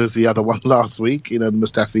bad as the other one last week, the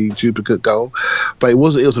Mustafi duplicate goal. But it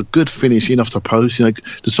was a good finish in off the post.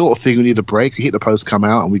 The sort of thing we need a break. We hit the post, come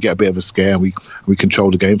out, and we get a bit of a scare, and we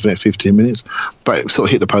control the game for the next 15 minutes. But it sort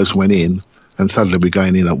of hit the post, went in, and suddenly we're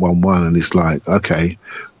going in at 1-1, and it's like, okay,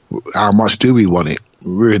 how much do we want it?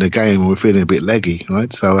 ruin a game when we're feeling a bit leggy,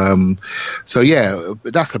 right? So yeah,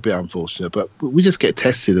 that's a bit unfortunate. But we just get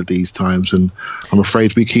tested at these times, and I'm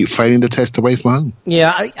afraid we keep failing the test away from home.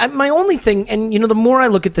 Yeah, my only thing, and the more I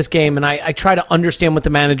look at this game and I try to understand what the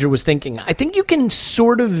manager was thinking, I think you can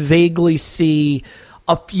sort of vaguely see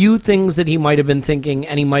a few things that he might have been thinking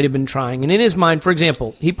and he might have been trying. And in his mind, for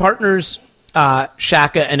example, he partners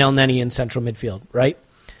Xhaka and El Neni in central midfield, right?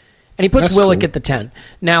 And he puts Willock at the 10.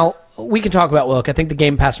 Now, we can talk about Willock. I think the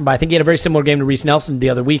game passed him by. I think he had a very similar game to Reece Nelson the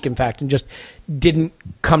other week, in fact, and just didn't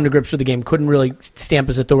come to grips with the game, couldn't really stamp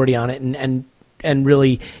his authority on it and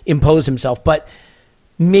really impose himself. But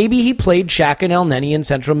maybe he played Xhaka and El Neni in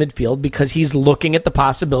central midfield because he's looking at the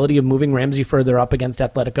possibility of moving Ramsey further up against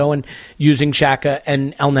Atletico and using Xhaka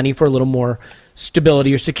and El Neni for a little more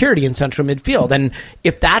stability or security in central midfield. And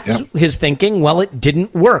if that's his thinking, well, it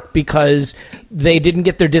didn't work because they didn't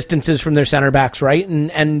get their distances from their center backs right,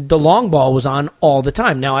 and the long ball was on all the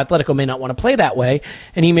time. Now, Atletico may not want to play that way,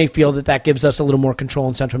 and he may feel that gives us a little more control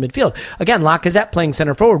in central midfield. Again, Lacazette playing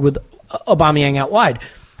center forward with Aubameyang out wide.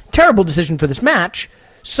 Terrible decision for this match,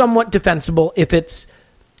 somewhat defensible if it's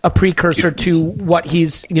a precursor to what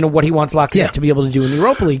what he wants Lacazette to be able to do in the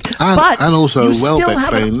Europa League. And also Welbeck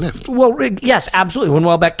playing left. Well, yes, absolutely. When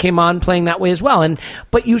Welbeck came on playing that way as well.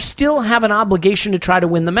 But you still have an obligation to try to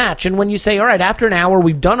win the match. And when you say, all right, after an hour,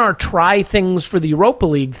 we've done our try things for the Europa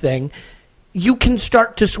League thing, you can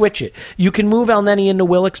start to switch it. You can move El Neni into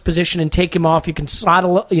Willock's position and take him off. You can slot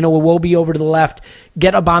Iwobi over to the left,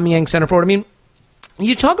 get Aubameyang center forward. I mean,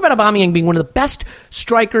 you talk about Aubameyang being one of the best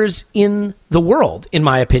strikers in the world, in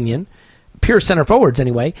my opinion, pure center forwards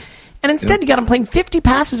anyway, and instead you got him playing 50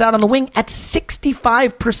 passes out on the wing at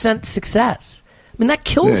 65% success. I mean, that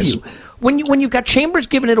kills you. When you've got Chambers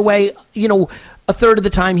giving it away, a third of the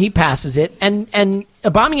time he passes it, and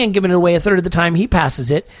Aubameyang giving it away a third of the time he passes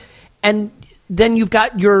it, and then you've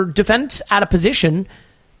got your defense out of position.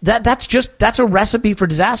 That's a recipe for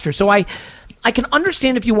disaster. So I can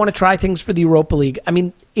understand if you want to try things for the Europa League. I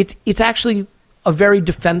mean, it's actually a very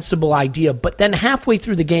defensible idea, but then halfway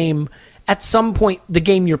through the game, at some point, the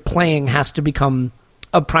game you're playing has to become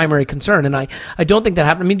a primary concern, and I don't think that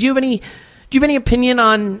happened. I mean, do you have any opinion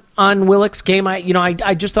on Willock's game?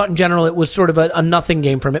 I just thought in general it was sort of a nothing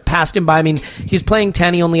game for him. It passed him by. I mean, he's playing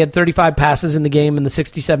 10. He only had 35 passes in the game in the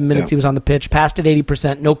 67 minutes he was on the pitch. Passed at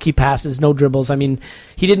 80%. No key passes. No dribbles. I mean,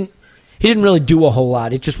 he didn't really do a whole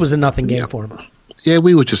lot. It just was a nothing game for him. Yeah,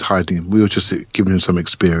 we were just hiding him. We were just giving him some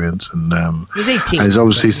experience, and he was 18. And he's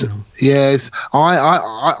obviously,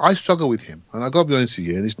 I struggle with him, and I got to be honest with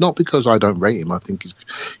you. And it's not because I don't rate him. I think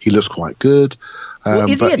he looks quite good.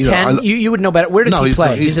 Is he a 10? You would know better. Where does he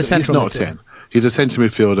play? He's a central midfielder. He's not a 10. He's a centre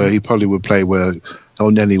midfielder. He probably would play where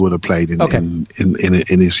El Neni would have played in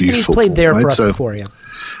his youth. He's played there for us before, yeah.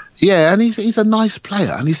 Yeah, and he's a nice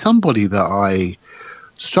player, and he's somebody that I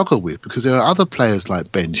struggle with because there are other players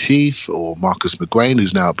like Ben Sheaf or Marcus McGuane,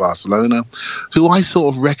 who's now at Barcelona, who I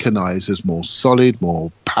sort of recognise as more solid,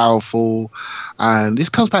 more powerful, and this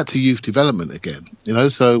comes back to youth development again.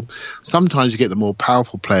 So sometimes you get the more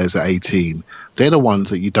powerful players at 18. They're the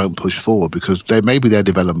ones that you don't push forward because maybe their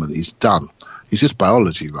development is done. It's just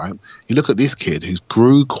biology, right? You look at this kid who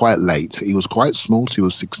grew quite late. He was quite small. He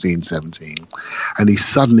was 16, 17. And he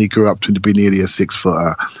suddenly grew up to be nearly a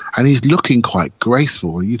 6-footer. And he's looking quite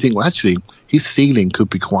graceful. And you think, well, actually, his ceiling could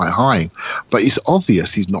be quite high. But it's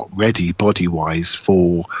obvious he's not ready body-wise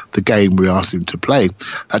for the game we asked him to play.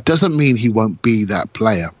 That doesn't mean he won't be that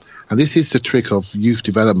player. And this is the trick of youth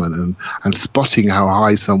development and spotting how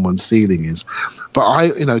high someone's ceiling is.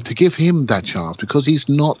 But to give him that chance, because he's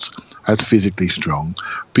not as physically strong,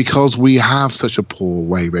 because we have such a poor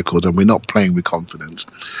away record and we're not playing with confidence,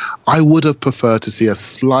 I would have preferred to see a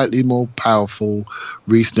slightly more powerful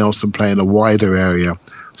Reece Nelson play in a wider area,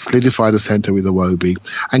 solidify the centre with Iwobi,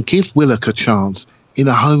 and give Willock a chance in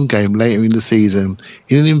a home game later in the season,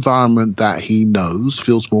 in an environment that he knows,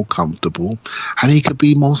 feels more comfortable, and he could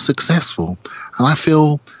be more successful. And I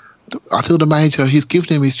feel the manager, he's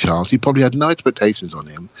given him his chance. He probably had no expectations on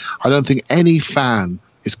him. I don't think any fan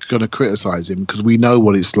is going to criticise him because we know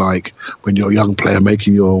what it's like when you're a young player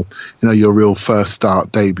making your real first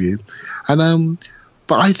start debut. And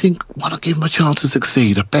but I think why not give him a chance to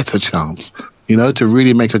succeed, a better chance, to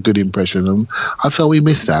really make a good impression. And I felt we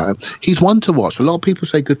missed that. He's one to watch. A lot of people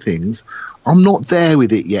say good things. I'm not there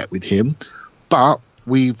with it yet with him, but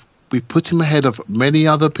we've put him ahead of many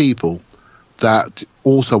other people that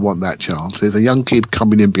also want that chance. There's a young kid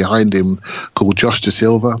coming in behind him called Josh Da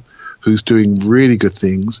Silva, who's doing really good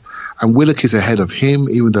things. And Willock is ahead of him,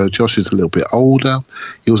 even though Josh is a little bit older.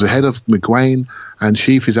 He was ahead of McGuane, and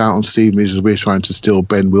Sheaf is out on Stevenage as we're trying to steal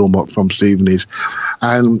Ben Wilmot from Stevenage.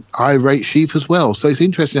 And I rate Sheaf as well. So it's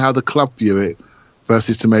interesting how the club view it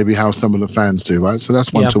versus to maybe how some of the fans do, right? So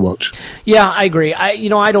that's one to watch. Yeah, I agree.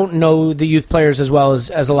 I don't know the youth players as well as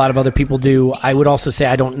a lot of other people do. I would also say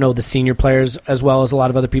I don't know the senior players as well as a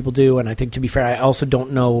lot of other people do. And I think, to be fair, I also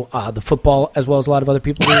don't know the football as well as a lot of other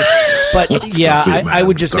people do. But yeah, I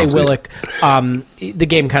would just say Willock, the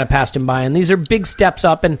game kind of passed him by. And these are big steps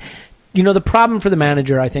up. And, the problem for the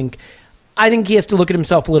manager, I think he has to look at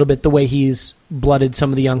himself a little bit the way he's blooded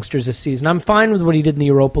some of the youngsters this season. I'm fine with what he did in the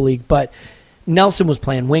Europa League, but Nelson was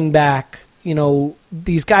playing wing back.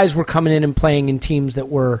 These guys were coming in and playing in teams that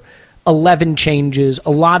were 11 changes,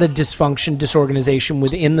 a lot of dysfunction, disorganization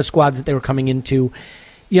within the squads that they were coming into.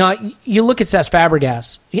 You look at Cesc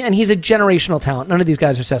Fabregas, and he's a generational talent. None of these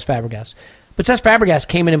guys are Cesc Fabregas. But Cesc Fabregas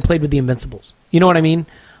came in and played with the Invincibles. You know what I mean?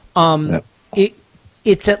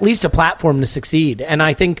 It's at least a platform to succeed. And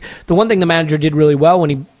I think the one thing the manager did really well when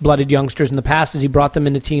he blooded youngsters in the past is he brought them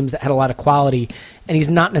into teams that had a lot of quality. And he's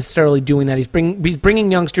not necessarily doing that. He's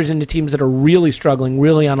bringing youngsters into teams that are really struggling,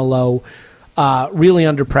 really on a low, really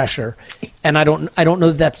under pressure. And I don't know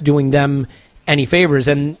that that's doing them any favors.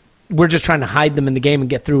 And we're just trying to hide them in the game and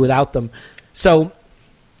get through without them. So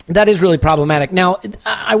that is really problematic. Now,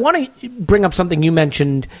 I want to bring up something you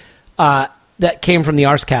mentioned that came from the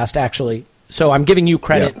Arscast, actually. So I'm giving you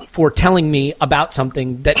credit for telling me about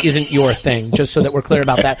something that isn't your thing, just so that we're clear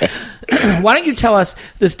about that. Why don't you tell us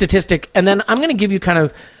the statistic, and then I'm going to give you kind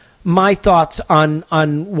of my thoughts on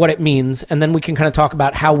what it means, and then we can kind of talk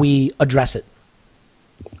about how we address it.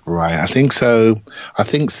 Right, I think so. I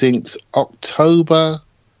think since October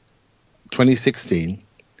 2016,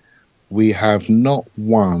 we have not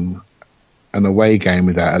won an away game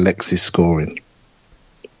without Alexis scoring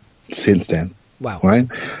since then. Wow. Right?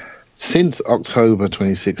 Since October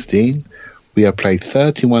 2016, we have played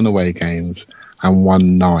 31 away games and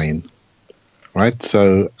won 9. Right?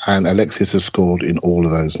 So, and Alexis has scored in all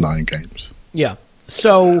of those 9 games. Yeah.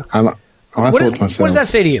 So, and I thought to myself, what does that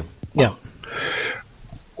say to you? Yeah.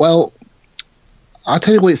 Well, I'll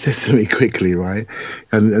tell you what it says to me quickly, right?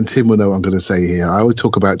 And Tim will know what I'm going to say here. I always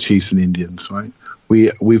talk about Chiefs and Indians, right?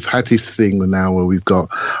 We've had this thing now where we've got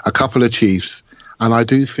a couple of Chiefs, and I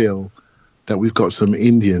do feel that we've got some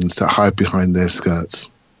Indians that hide behind their skirts.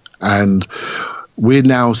 And we're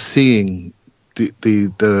now seeing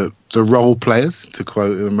the role players, to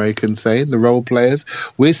quote an American saying, the role players,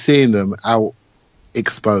 we're seeing them out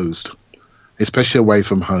exposed, especially away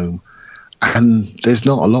from home. And there's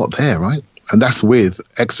not a lot there, right? And that's with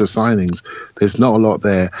extra signings. There's not a lot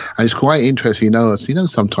there. And it's quite interesting.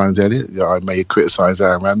 Sometimes, Elliot, I may criticise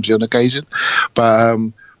Aaron Ramsey on occasion, but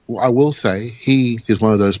I will say he is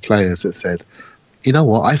one of those players that said, you know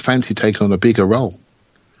what, I fancy taking on a bigger role.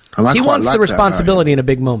 And he wants the responsibility in a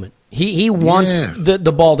big moment. He wants the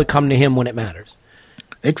ball to come to him when it matters.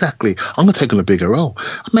 Exactly. I'm going to take on a bigger role.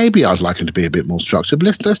 Maybe I'd like him to be a bit more structured,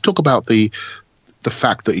 but let's talk about the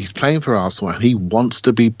fact that he's playing for Arsenal and he wants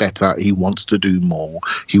to be better, he wants to do more,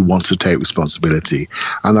 he wants to take responsibility.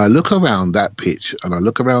 And I look around that pitch and I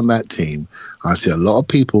look around that team, I see a lot of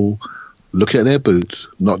people looking at their boots,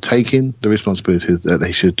 not taking the responsibility that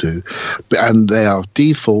they should do, and they are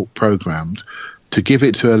default programmed to give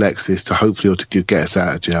it to Alexis to hopefully to get us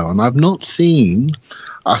out of jail. And I've not seen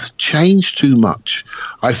us change too much.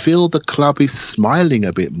 I feel the club is smiling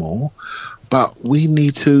a bit more, but we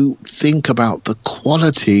need to think about the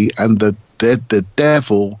quality and the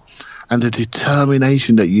devil and the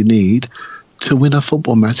determination that you need to win a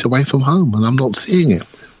football match away from home, and I'm not seeing it.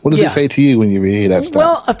 What does it say to you when you hear that stuff?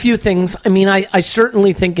 Well, a few things. I mean, I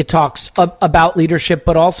certainly think it talks about leadership,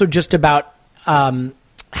 but also just about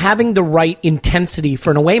having the right intensity for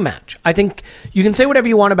an away match. I think you can say whatever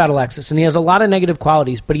you want about Alexis, and he has a lot of negative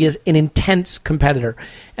qualities, but he is an intense competitor.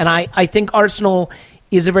 And I think Arsenal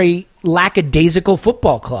is a very lackadaisical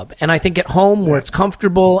football club. And I think at home where it's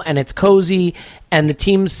comfortable and it's cozy and the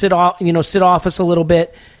teams sit off us a little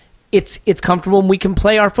bit, it's comfortable and we can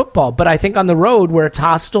play our football. But I think on the road where it's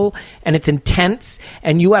hostile and it's intense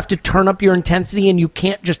and you have to turn up your intensity and you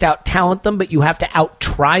can't just out-talent them, but you have to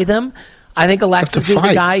out-try them, I think Alexis is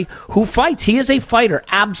a guy who fights. He is a fighter,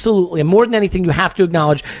 absolutely. And more than anything, you have to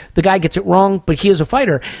acknowledge the guy gets it wrong, but he is a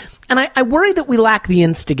fighter. And I worry that we lack the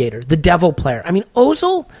instigator, the devil player. I mean,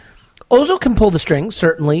 Ozil can pull the strings,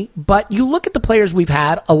 certainly, but you look at the players we've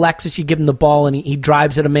had. Alexis, you give him the ball and he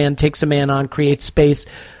drives at a man, takes a man on, creates space.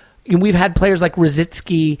 We've had players like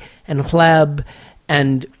Rosicky and Hleb,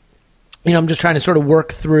 and I'm just trying to sort of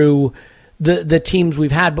work through the teams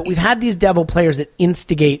we've had, but we've had these devil players that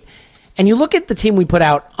instigate. And you look at the team we put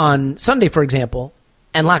out on Sunday, for example,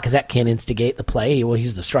 and Lacazette can't instigate the play. Well,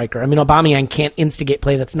 he's the striker. I mean, Aubameyang can't instigate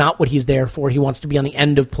play. That's not what he's there for. He wants to be on the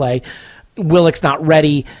end of play. Willock's not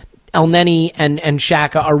ready. El Neni and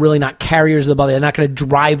Xhaka are really not carriers of the ball. They're not going to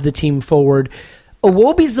drive the team forward.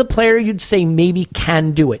 Iwobi's the player you'd say maybe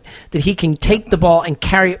can do it, that he can take the ball and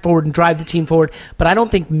carry it forward and drive the team forward, but I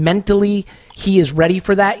don't think mentally he is ready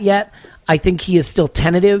for that yet. I think he is still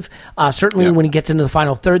tentative. Certainly when he gets into the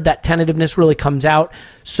final third, that tentativeness really comes out.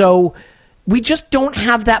 So we just don't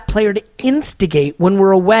have that player to instigate when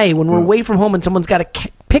we're away. When we're away from home and someone's got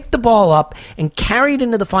to pick the ball up and carry it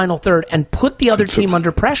into the final third and put the other team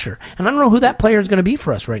under pressure. And I don't know who that player is going to be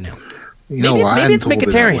for us right now. Maybe it's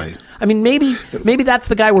Mkhitaryan. I mean, maybe that's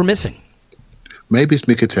the guy we're missing. Maybe it's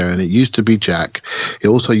Mkhitaryan. It used to be Jack. It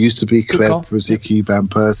also used to be Kleb, Rosicky, Van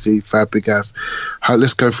Persie, Fabregas.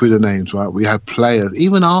 Let's go through the names, right? We had players,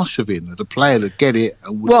 even Arshavin, the player that get it.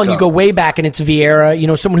 And you go way back, and it's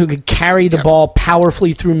Vieira, someone who could carry the ball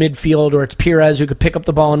powerfully through midfield, or it's Pires who could pick up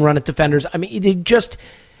the ball and run at defenders. I mean,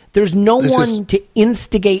 there's no one to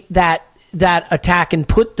instigate that attack and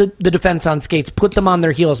put the defense on skates, put them on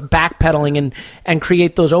their heels, backpedaling and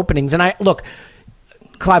create those openings. And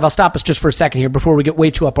Clive, I'll stop us just for a second here before we get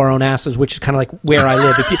way too up our own asses, which is kind of like where I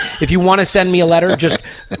live. If you want to send me a letter, just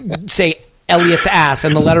say Elliot's ass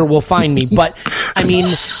and the letter will find me. But, I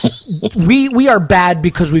mean, we are bad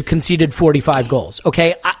because we've conceded 45 goals,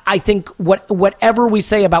 okay? I think whatever we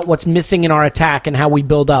say about what's missing in our attack and how we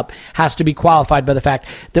build up has to be qualified by the fact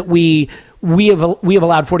that we have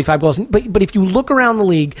allowed 45 goals. But if you look around the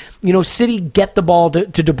league, City get the ball to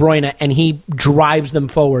De Bruyne and he drives them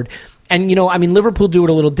forward. And, Liverpool do it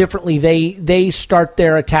a little differently. They start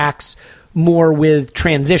their attacks more with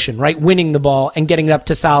transition, right? Winning the ball and getting it up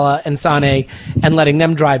to Salah and Sané and letting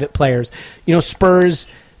them drive at players. Spurs,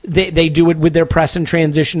 they do it with their press and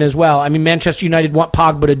transition as well. I mean, Manchester United want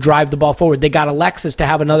Pogba to drive the ball forward. They got Alexis to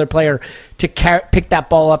have another player to pick that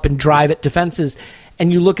ball up and drive at defenses.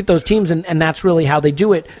 And you look at those teams, and that's really how they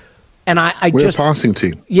do it. And we're a passing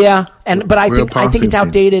team. Yeah, but I think it's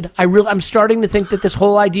outdated. I'm starting to think that this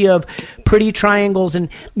whole idea of pretty triangles, and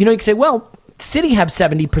you can say, well, City have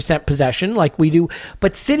 70% possession like we do,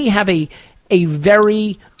 but City have a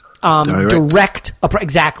very direct.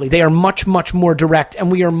 Exactly, they are much more direct,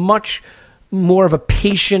 and we are much more of a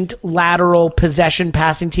patient lateral possession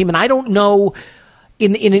passing team. And I don't know,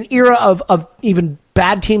 in an era of even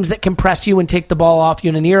bad teams that can press you and take the ball off you,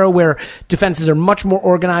 in an era where defenses are much more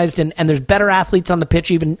organized and there's better athletes on the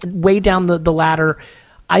pitch, even way down the ladder,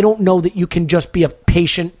 I don't know that you can just be a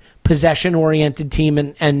patient, possession-oriented team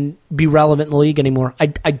and be relevant in the league anymore. I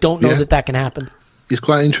don't know that can happen. It's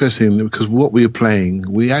quite interesting because what we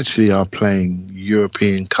actually are playing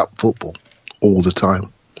European Cup football all the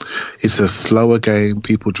time. It's a slower game.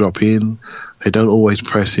 People drop in. They don't always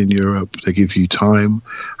press in Europe. They give you time,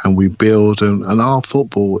 and we build. And our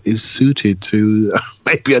football is suited to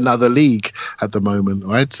maybe another league at the moment,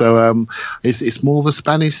 right? So it's more of a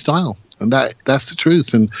Spanish style, and that's the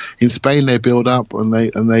truth. And in Spain, they build up and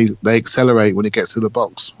they accelerate when it gets to the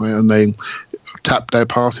box, right? And they tap their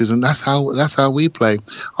passes, and that's how we play.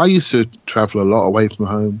 I used to travel a lot away from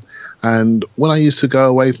home, and when I used to go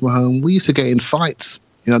away from home, we used to get in fights.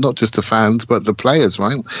 Not just the fans, but the players,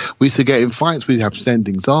 right? We used to get in fights. We'd have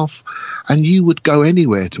sendings off. And you would go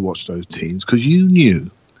anywhere to watch those teams because you knew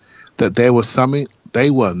that there was something.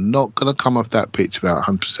 They were not going to come off that pitch without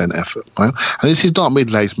 100% effort, right? And this is not a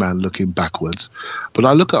middle-aged man looking backwards. But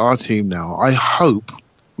I look at our team now. I hope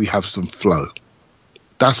we have some flow.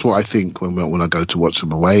 That's what I think when I go to watch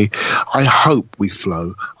them away. I hope we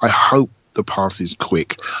flow. I hope the pass is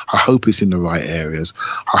quick. I hope it's in the right areas.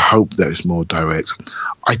 I hope that it's more direct.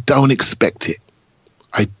 I don't expect it.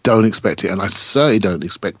 And I certainly don't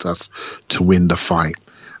expect us to win the fight.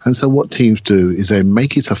 And so what teams do is they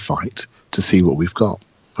make it a fight to see what we've got.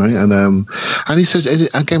 Right? And he says,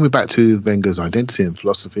 again, we're back to Wenger's identity and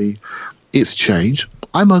philosophy. It's changed.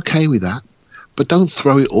 I'm okay with that. But don't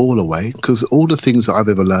throw it all away, because all the things that I've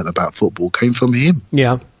ever learned about football came from him.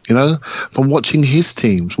 Yeah. From watching his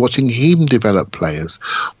teams, watching him develop players,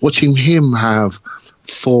 watching him have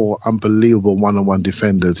 4 unbelievable one-on-one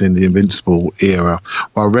defenders in the Invincible era,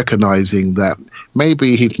 while recognising that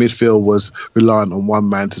maybe his midfield was reliant on one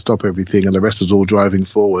man to stop everything and the rest was all driving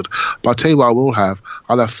forward. But I'll tell you what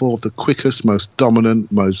I'll have 4 of the quickest, most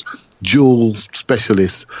dominant, most dual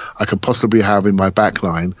specialists I could possibly have in my back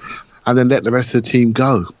line, and then let the rest of the team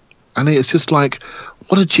go. And it's just like,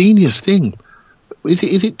 what a genius thing.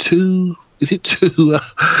 Is it too is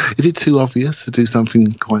it too obvious to do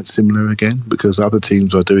something quite similar again? Because other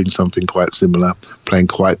teams are doing something quite similar, playing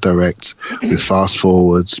quite direct with fast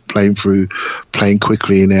forwards, playing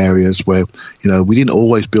quickly in areas where we didn't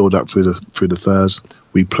always build up through the thirds.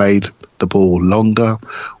 We played the ball longer.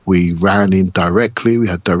 We ran in directly. We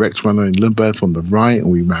had direct runner in Lundberg from the right,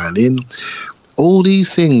 and we ran in. All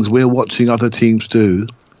these things we're watching other teams do.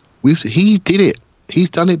 He did it. He's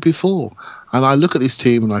done it before. And I look at this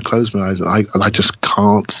team and I close my eyes and I just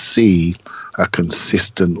can't see a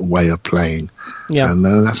consistent way of playing. Yeah. And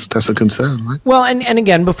that's a concern, right? Well, and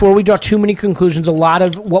again, before we draw too many conclusions, a lot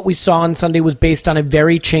of what we saw on Sunday was based on a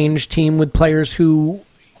very changed team with players who,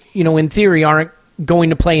 in theory aren't going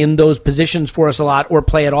to play in those positions for us a lot or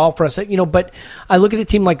play at all for us. But I look at a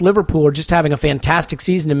team like Liverpool are just having a fantastic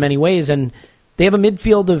season in many ways, and they have a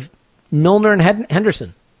midfield of Milner and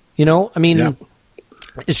Henderson. Yeah.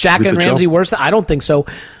 Is Xhaka and Ramsey worse? I don't think so.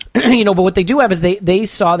 But what they do have is they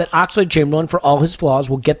saw that Oxlade-Chamberlain, for all his flaws,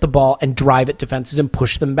 will get the ball and drive at defenses and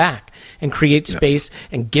push them back and create space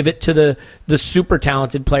and give it to the super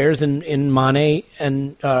talented players in Mane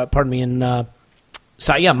and Mane,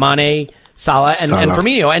 Salah and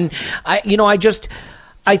Firmino. And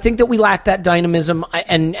I think that we lack that dynamism,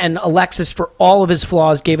 and Alexis, for all of his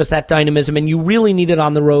flaws, gave us that dynamism, and you really need it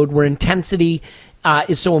on the road where intensity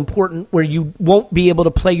is so important, where you won't be able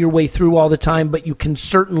to play your way through all the time, but you can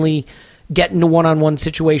certainly get into one-on-one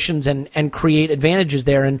situations and create advantages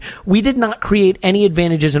there. And we did not create any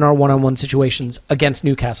advantages in our one-on-one situations against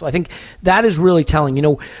Newcastle. I think that is really telling.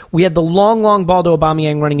 We had the long ball to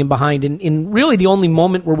Aubameyang running in behind, in really the only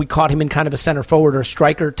moment where we caught him in kind of a center forward or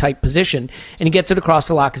striker-type position, and he gets it across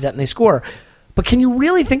to Lacazette and they score. But can you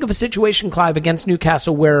really think of a situation, Clive, against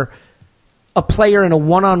Newcastle where a player in a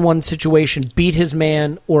one-on-one situation beat his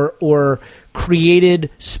man or created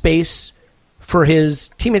space for his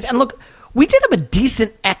teammates? And look, we did have a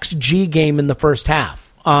decent XG game in the first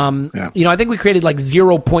half. I think we created like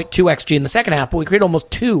 0.2 XG in the second half, but we created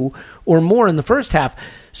almost 2 or more in the first half.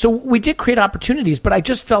 So we did create opportunities, but I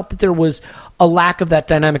just felt that there was a lack of that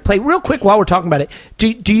dynamic play. Real quick, while we're talking about it,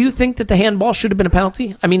 do you think that the handball should have been a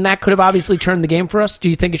penalty? I mean, that could have obviously turned the game for us. Do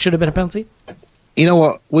you think it should have been a penalty? You know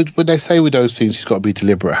what? Would they say with those things, it's got to be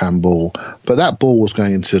deliberate handball, but that ball was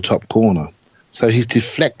going into the top corner. So he's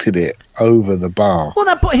deflected it over the bar.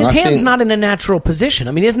 Well, his hand's not in a natural position.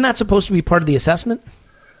 I mean, isn't that supposed to be part of the assessment?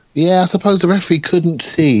 Yeah, I suppose the referee couldn't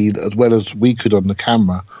see as well as we could on the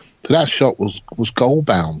camera. But that shot was goal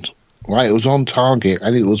bound, right? It was on target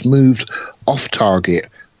and it was moved off target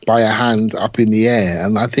by a hand up in the air.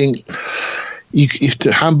 And I think if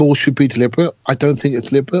the handball should be deliberate, I don't think it's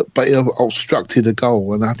deliberate, but it obstructed a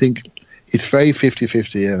goal. And I think it's very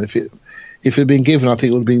 50-50. And if it had been given, I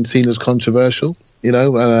think it would have been seen as controversial. I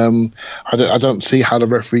don't see how the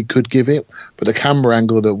referee could give it, but the camera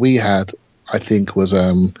angle that we had, I think, was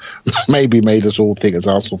maybe made us all think as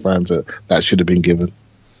Arsenal fans that should have been given.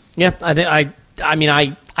 Yeah, I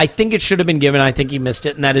think it should have been given. I think he missed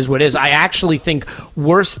it, and that is what it is. I actually think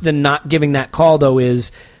worse than not giving that call, though,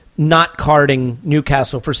 is not carding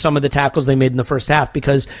Newcastle for some of the tackles they made in the first half,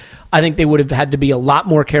 because I think they would have had to be a lot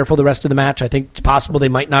more careful the rest of the match. I think it's possible they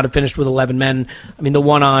might not have finished with 11 men. I mean, the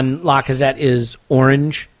one on Lacazette is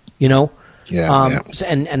orange, Yeah.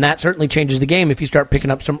 And that certainly changes the game if you start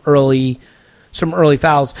picking up some early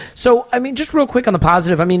fouls. So, I mean, just real quick on the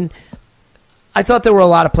positive, I mean, I thought there were a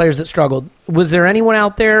lot of players that struggled. Was there anyone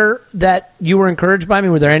out there that you were encouraged by? I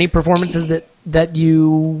mean, were there any performances that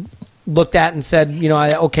you looked at and said,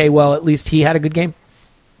 at least he had a good game?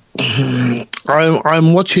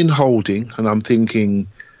 I'm watching Holding and I'm thinking,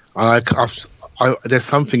 there's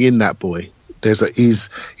something in that boy.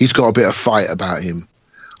 He's got a bit of fight about him.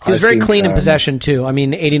 He was very clean in possession too. I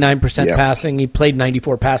mean, 89% passing. He played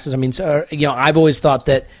 94 passes. I mean, I've always thought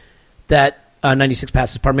that 96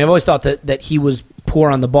 passes. Pardon me. I've always thought that he was poor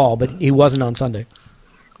on the ball, but he wasn't on Sunday.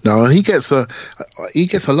 No, he gets a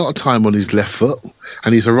lot of time on his left foot,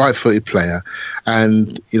 and he's a right-footed player.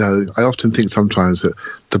 And I often think sometimes that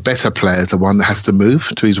the better player is the one that has to move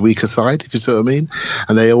to his weaker side, if you see what I mean.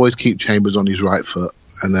 And they always keep Chambers on his right foot,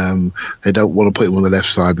 and they don't want to put him on the left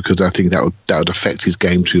side because I think that would affect his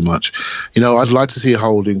game too much. I'd like to see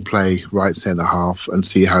Holding play right centre half and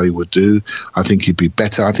see how he would do. I think he'd be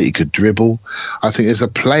better. I think he could dribble. I think there's a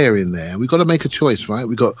player in there. We've got to make a choice, right?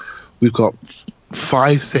 We've got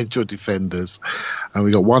 5 central defenders, and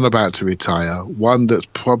we got one about to retire, one that's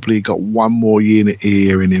probably got one more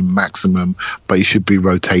year in him maximum, but he should be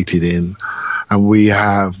rotated in. And we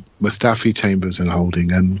have Mustafi, Chambers and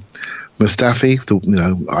Holding, and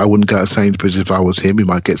Mustafi, I wouldn't go to Sainsbury's if I was him. He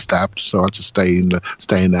might get stabbed, so I'd just stay in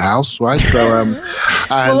the house, right? So,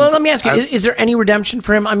 well, let me ask you: is there any redemption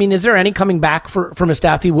for him? I mean, is there any coming back for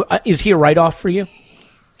Mustafi? Is he a write-off for you?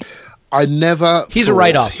 He's a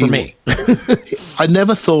write-off for me. I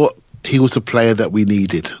never thought he was a player that we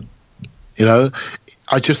needed.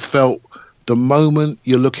 I just felt the moment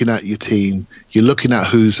you're looking at your team, you're looking at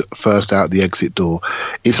who's first out the exit door,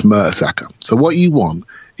 it's Mertesacker. So what you want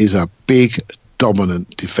is a big,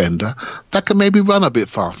 dominant defender that can maybe run a bit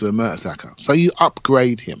faster than Mertesacker. So you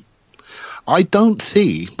upgrade him. I don't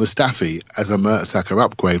see Mustafi as a Mertesacker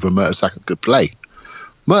upgrade when Mertesacker could play.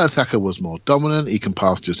 Mertesacker was more dominant. He can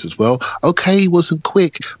pass just as well. Okay, he wasn't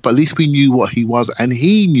quick, but at least we knew what he was, and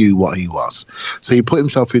he knew what he was. So he put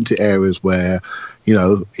himself into areas where,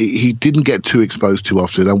 he didn't get too exposed too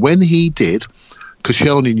often. And when he did,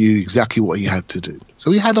 Koscielny knew exactly what he had to do.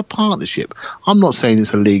 So we had a partnership. I'm not saying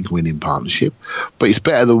it's a league-winning partnership, but it's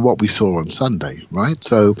better than what we saw on Sunday, right?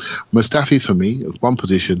 So Mustafi, for me, one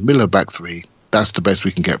position, middle of back three. That's the best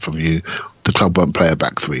we can get from you. The club won't play a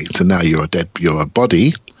back three. So now you're a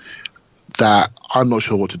body that I'm not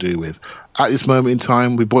sure what to do with. At this moment in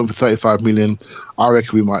time, we bought him for 35 million. I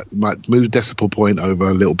reckon we might move the decimal point over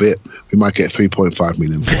a little bit. We might get 3.5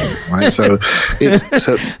 million for him, right? So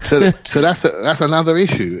that's another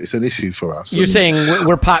issue. It's an issue for us. You're saying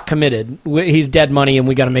we're pot committed. He's dead money, and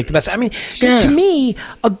we got to make the best. I mean, to me,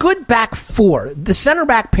 a good back four, the center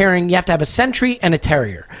back pairing, you have to have a sentry and a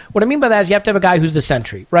terrier. What I mean by that is you have to have a guy who's the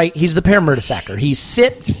sentry, right? He's the Per Mertesacker. He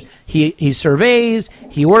sits, he surveys,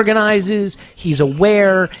 he organizes, he's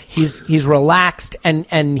aware, he's relaxed,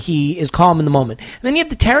 and he is calm in the moment. And then you have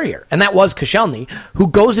the terrier, and that was Koscielny, who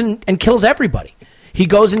goes in and kills everybody. He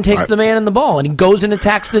goes and takes the man in the ball, and he goes and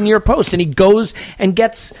attacks the near post, and he goes and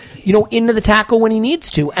gets into the tackle when he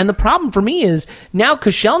needs to. And the problem for me is now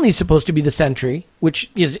Koscielny's supposed to be the sentry,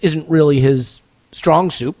 which isn't really his strong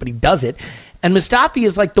suit, but he does it. And Mustafi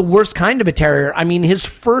is like the worst kind of a terrier. I mean, his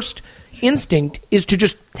first instinct is to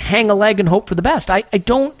just hang a leg and hope for the best. I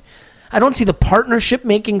don't see the partnership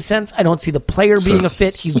making sense. I don't see the player being a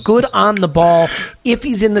fit. He's good on the ball if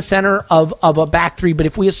he's in the center of a back three. But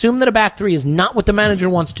if we assume that a back three is not what the manager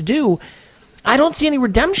wants to do, I don't see any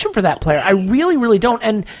redemption for that player. I really, really don't.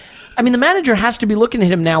 And, I mean, the manager has to be looking at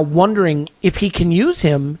him now wondering if he can use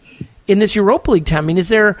him in this Europa League time. I mean, is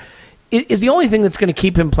the only thing that's going to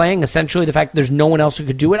keep him playing essentially the fact that there's no one else who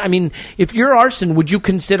could do it? I mean, if you're Arsene, would you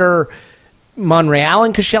consider Monreal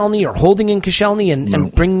and Koscielny or holding in Koscielny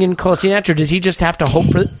and bringing in Kolasinac, or does he just have to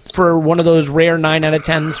hope for one of those rare 9 out of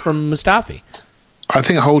 10s from Mustafi? I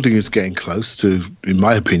think Holding is getting close to, in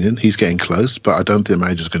my opinion, he's getting close, but I don't think the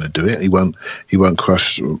manager's going to do it. He won't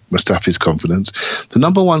crush Mustafi's confidence. The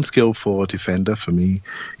number one skill for a defender for me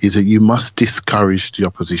is that you must discourage the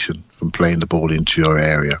opposition from playing the ball into your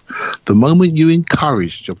area. The moment you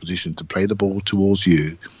encourage the opposition to play the ball towards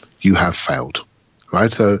you, you have failed. Right,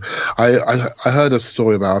 so I heard a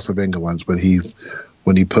story about Arsene Wenger once when he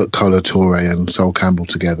put Colo Touré and Sol Campbell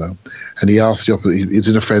together, and he asked he's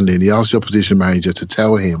in a friendly, and he asked the opposition manager to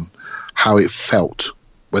tell him how it felt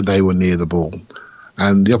when they were near the ball,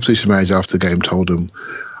 and the opposition manager after the game told him,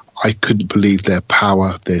 I couldn't believe their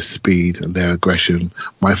power, their speed, and their aggression.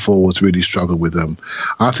 My forwards really struggled with them.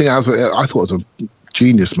 And I thought it was a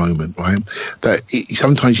genius moment, right? That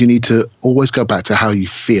sometimes you need to always go back to how you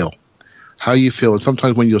feel. And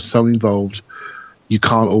sometimes when you're so involved, you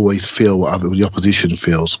can't always feel what the opposition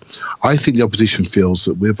feels. I think the opposition feels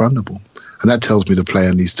that we're vulnerable, and that tells me the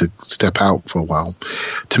player needs to step out for a while.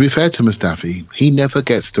 To be fair to Mustafi, he never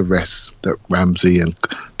gets the rest that Ramsey and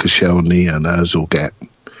Koscielny and Ozil get.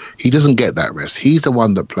 He doesn't get that rest. He's the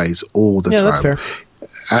one that plays all the time. That's fair.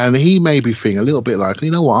 And he may be feeling a little bit like, you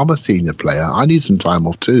know what, I'm a senior player. I need some time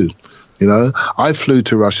off too. I flew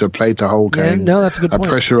to Russia, played the whole game. Yeah, no, that's a good point. A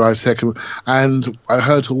pressurized second, and I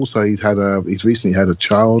heard also he's recently had a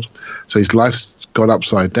child, so his life's got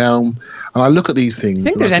upside down. And I look at these things. You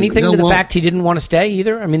think there's anything to the fact he didn't want to stay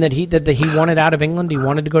either? I mean, that he wanted out of England, he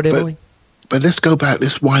wanted to go to Italy. But let's go back.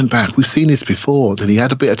 Let's wind back. We've seen this before. That he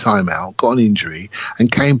had a bit of time out, got an injury,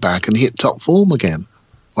 and came back and hit top form again.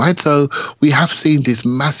 Right, so we have seen these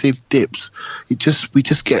massive dips. We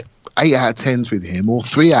just get 8 out of 10s with him, or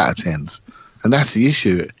 3 out of 10s, and that's the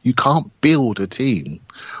issue. You can't build a team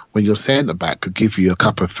when your centre back could give you a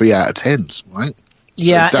couple of 3 out of 10s, right?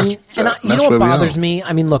 Yeah, so you know what bothers me?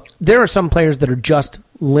 I mean, look, there are some players that are just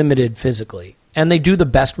limited physically, and they do the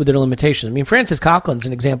best with their limitations. I mean, Francis Coughlin's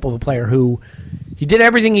an example of a player who he did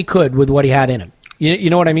everything he could with what he had in him. You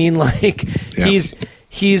know what I mean? Like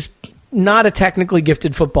he's not a technically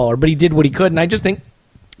gifted footballer, but he did what he could, and I just think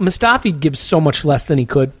Mustafi gives so much less than he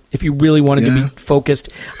could if he really wanted to be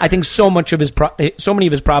focused. I think so many of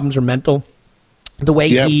his problems are mental. The way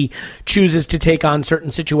he chooses to take on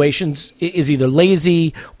certain situations is either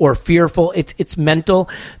lazy or fearful. It's mental,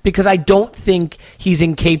 because I don't think he's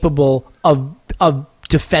incapable of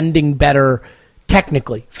defending better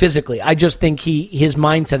technically, physically. I just think his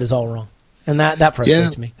mindset is all wrong, and that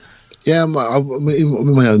frustrates me. Yeah, my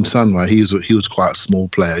own son, right? He was quite a small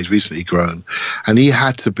player. He's recently grown, and he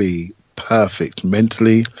had to be perfect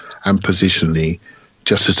mentally and positionally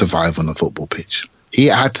just to survive on a football pitch. He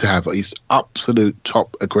had to have his absolute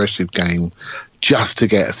top aggressive game just to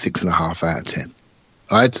get a 6.5 out of 10.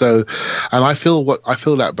 Right? So, and I feel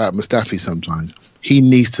that about Mustafi sometimes. He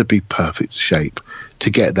needs to be perfect shape to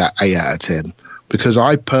get that 8 out of 10. Because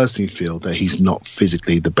I personally feel that he's not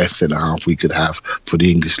physically the best centre half we could have for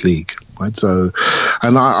the English league. Right? So,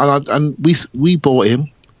 and we bought him.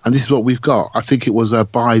 And this is what we've got. I think it was a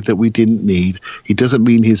buy that we didn't need. He doesn't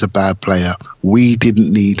mean he's a bad player. We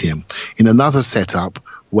didn't need him. In another setup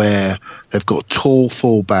where they've got tall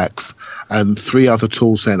fullbacks and 3 other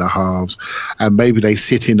tall centre-halves, and maybe they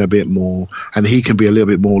sit in a bit more, and he can be a little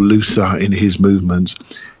bit more looser in his movements,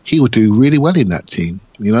 he would do really well in that team.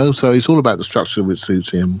 So it's all about the structure which suits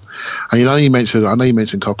him. And I know you mentioned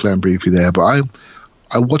Coquelin briefly there, but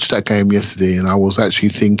I watched that game yesterday, and I was actually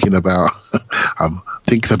thinking about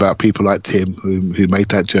people like Tim who made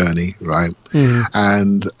that journey, right? Mm-hmm.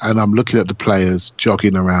 And I'm looking at the players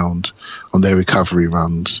jogging around on their recovery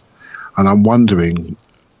runs, and I'm wondering.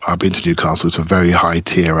 I've been to Newcastle; it's a very high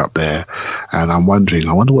tier up there, and I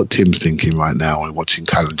wonder what Tim's thinking right now and watching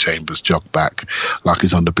Callum Chambers jog back like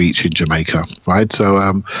he's on the beach in Jamaica, right? So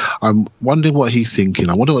I'm wondering what he's thinking.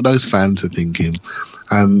 I wonder what those fans are thinking.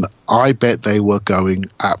 And I bet they were going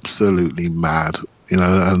absolutely mad,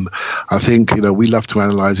 and I think, we love to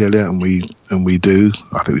analyse Elliot, and we do.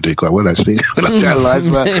 I think we do quite well, actually. We love to analyse,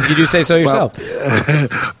 but if you do say so yourself.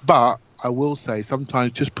 But I will say,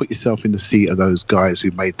 sometimes just put yourself in the seat of those guys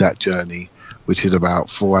who made that journey, which is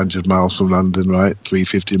about 400 miles from London, right?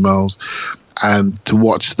 350 miles. And to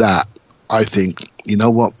watch that, I think, you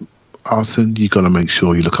know what, Arsene, you've got to make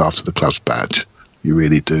sure you look after the club's badge. You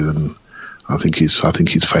really do. And I think he's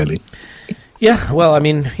failing. Yeah, well,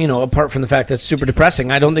 apart from the fact that it's super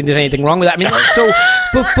depressing, I don't think there's anything wrong with that. So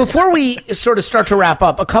before we sort of start to wrap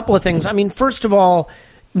up, a couple of things. First of all,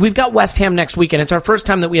 we've got West Ham next weekend. It's our first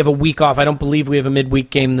time that we have a week off. I don't believe we have a midweek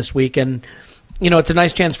game this week, and it's a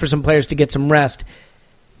nice chance for some players to get some rest.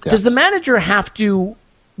 Yeah. Does the manager have to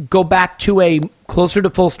go back to a closer to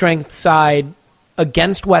full strength side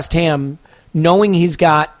against West Ham, knowing he's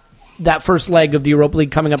got that first leg of the Europa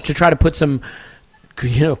League coming up, to try to put some,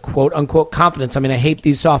 quote unquote confidence? I hate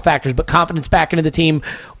these soft factors, but confidence back into the team?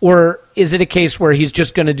 Or is it a case where he's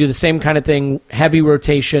just going to do the same kind of thing, heavy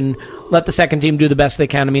rotation, let the second team do the best they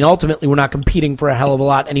can? Ultimately, we're not competing for a hell of a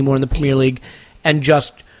lot anymore in the Premier League, and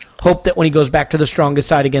just hope that when he goes back to the strongest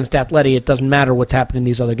side against Atleti, it doesn't matter what's happened in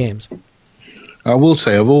these other games. I will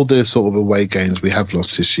say, of all the sort of away games we have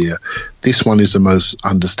lost this year, this one is the most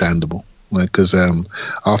understandable. Because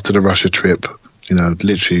after the Russia trip,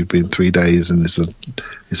 literally been 3 days, and it's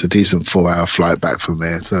a decent 4-hour flight back from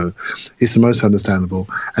there. So it's the most understandable.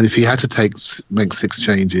 And if he had to make 6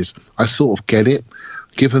 changes, I sort of get it,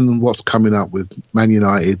 given what's coming up with Man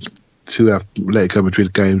United, 2 Atletico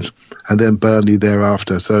Madrid games, and then Burnley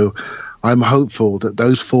thereafter. So I'm hopeful that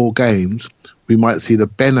those 4 games, we might see the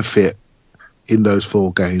benefit in those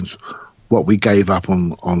 4 games, what we gave up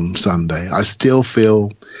on Sunday. I still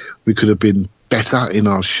feel we could have been better in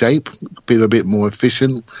our shape, been a bit more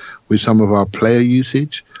efficient with some of our player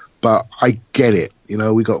usage, but I get it.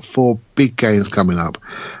 We got 4 big games coming up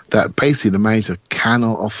that basically the manager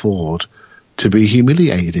cannot afford to be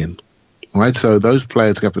humiliated in, right? So those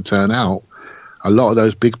players have to turn out. A lot of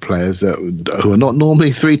those big players who are not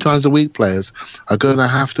normally 3 times a week players are going to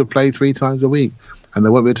have to play 3 times a week. And they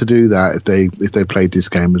won't be able to do that if they played this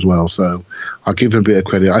game as well. So I'll give him a bit of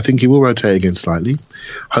credit. I think he will rotate again slightly.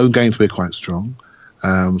 Home games we're quite strong.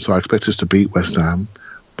 So I expect us to beat West Ham.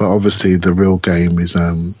 But obviously the real game is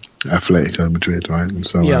Atletico Madrid, right? And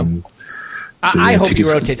so, yeah. I hope he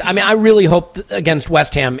rotates. I really hope against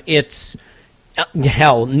West Ham it's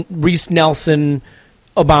Reece Nelson,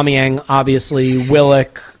 Aubameyang, obviously,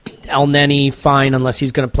 Willock, El Neni, fine, unless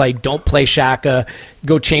he's going to play. Don't play Xhaka.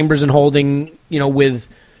 Go Chambers and Holding, with,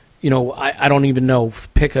 I don't even know.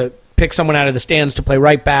 Pick someone out of the stands to play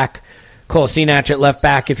right back. Kolasinac at left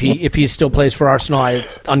back if he still plays for Arsenal.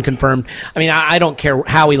 It's unconfirmed. I don't care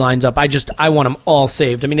how he lines up. I want them all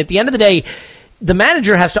saved. At the end of the day, the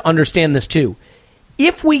manager has to understand this too.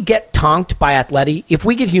 If we get tonked by Atleti, if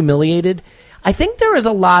we get humiliated, I think there is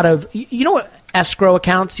a lot of, escrow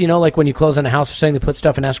accounts, like when you close on a house or something, they put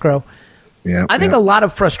stuff in escrow. Yeah, I think a lot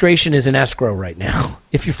of frustration is in escrow right now,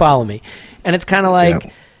 if you follow me. And it's kind of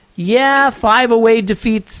like, 5 away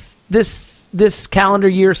defeats this calendar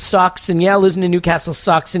year sucks, and losing to Newcastle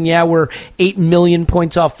sucks, and we're 8 million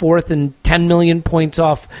points off fourth and 10 million points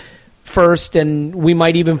off first, and we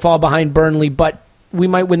might even fall behind Burnley, but we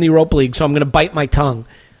might win the Europa League, so I'm going to bite my tongue.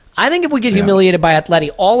 I think if we get humiliated by Atleti,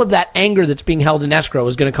 all of that anger that's being held in escrow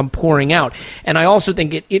is going to come pouring out. And I also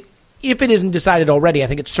think if it isn't decided already, I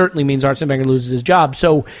think it certainly means Arsene Wenger loses his job.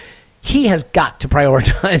 So he has got to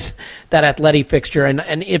prioritize that Atleti fixture.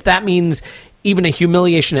 And if that means even a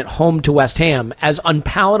humiliation at home to West Ham, as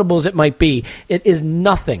unpalatable as it might be, it is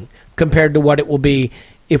nothing compared to what it will be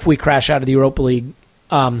if we crash out of the Europa League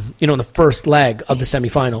in the first leg of the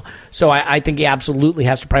semifinal. So I think he absolutely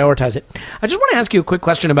has to prioritize it. I just want to ask you a quick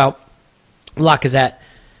question about Lacazette.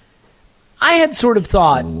 I had sort of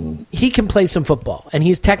thought he can play some football, and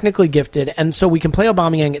he's technically gifted, and so we can play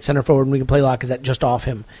Aubameyang at center forward, and we can play Lacazette just off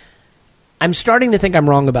him. I'm starting to think I'm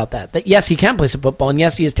wrong about that. That yes, he can play some football, and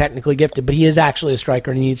yes, he is technically gifted, but he is actually a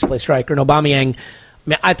striker, and he needs to play striker. And Aubameyang,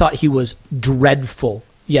 I thought he was dreadful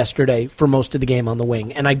yesterday for most of the game on the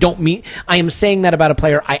wing. And I am saying that about a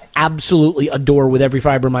player I absolutely adore with every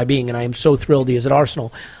fiber of my being, and I am so thrilled he is at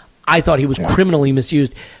Arsenal. I thought he was criminally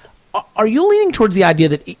misused. Are you leaning towards the idea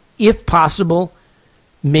that, if possible,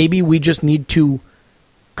 maybe we just need to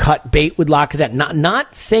cut bait with Lacazette?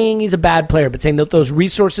 Not saying he's a bad player, but saying that those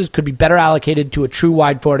resources could be better allocated to a true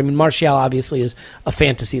wide forward. I mean, Martial obviously is a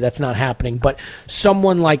fantasy. That's not happening. But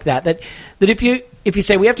someone like that if you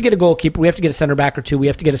say we have to get a goalkeeper, we have to get a center back or two, we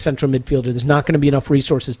have to get a central midfielder, there's not going to be enough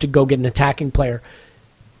resources to go get an attacking player.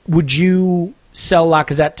 Would you sell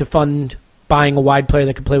Lacazette to fund buying a wide player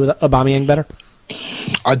that could play with Aubameyang better?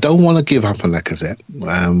 I don't want to give up on Lacazette,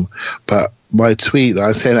 but my tweet that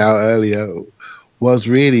I sent out earlier was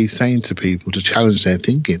really saying to people to challenge their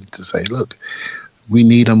thinking, to say, look, we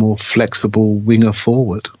need a more flexible winger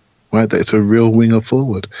forward, right? That's a real winger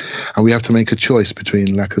forward. And we have to make a choice between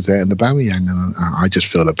Lacazette and Aubameyang. And I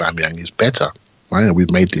just feel that Aubameyang is better, right? And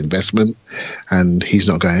we've made the investment, and he's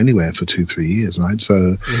not going anywhere for 2-3 years, right?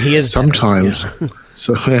 So he is sometimes,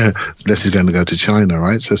 unless he's going to go to China,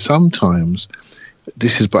 right? So sometimes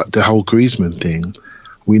this is but the whole Griezmann thing.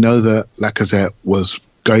 We know that Lacazette was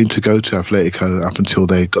going to go to Atletico up until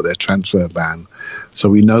they got their transfer ban. So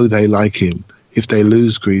we know they like him. If they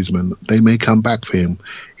lose Griezmann, they may come back for him.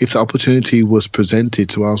 If the opportunity was presented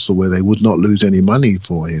to Arsenal where they would not lose any money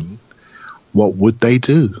for him, what would they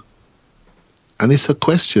do? And it's a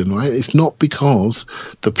question, right? It's not because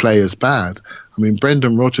the player's bad. I mean,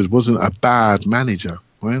 Brendan Rodgers wasn't a bad manager,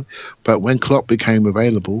 right? But when Klopp became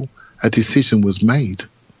available, a decision was made,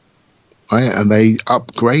 right? And they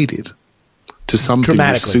upgraded to something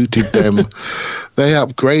that suited them. They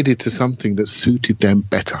upgraded to something that suited them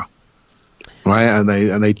better, right?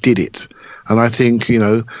 And they did it. And I think,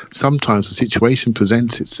 sometimes the situation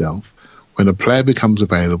presents itself when a player becomes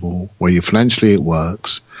available, where financially it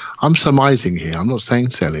works. I'm surmising here. I'm not saying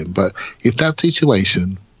sell him, but if that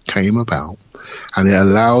situation came about and it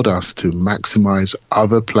allowed us to maximize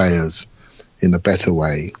other players in a better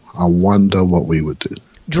way, I wonder what we would do.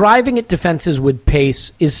 Driving at defenses with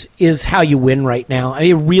pace is how you win right now. I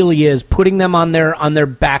mean, it really is. Putting them on their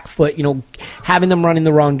back foot, having them run in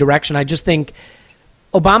the wrong direction. I just think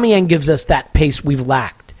Aubameyang gives us that pace we've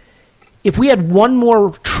lacked. If we had one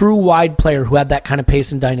more true wide player who had that kind of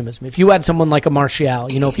pace and dynamism, if you had someone like a Martial,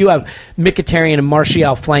 if you have Mkhitaryan and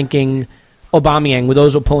Martial flanking Aubameyang with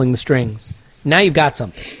Ozil pulling the strings, now you've got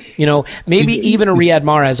something. Maybe even a Riyad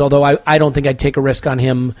Mahrez, although I don't think I'd take a risk on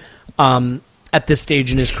him at this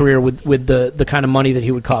stage in his career with the kind of money that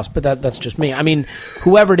he would cost. But that's just me. I mean,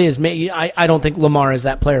 whoever it is, I don't think Lamar is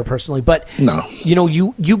that player personally. But no,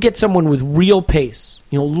 you get someone with real pace,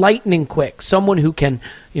 lightning quick, someone who can,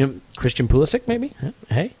 Christian Pulisic maybe.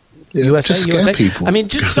 Hey, USA. People. I mean,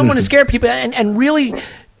 just someone to scare people and really,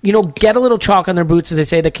 get a little chalk on their boots, as they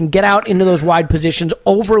say, that can get out into those wide positions,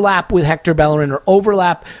 overlap with Hector Bellerin or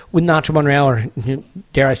overlap with Nacho Monreal or,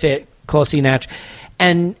 dare I say it, Kolasinac,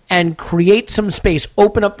 and create some space,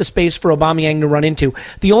 open up the space for Aubameyang to run into.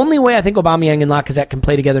 The only way I think Aubameyang and Lacazette can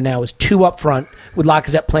play together now is two up front, with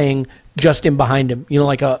Lacazette playing just in behind him,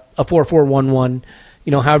 like a 4-4-1-1.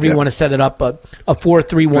 However you want to set it up, a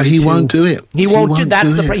 4-3-1-2. But he won't do it. He won't do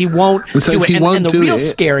it. He won't do it. And the real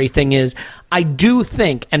scary thing is, I do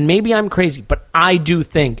think, and maybe I'm crazy, but I do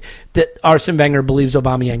think that Arsene Wenger believes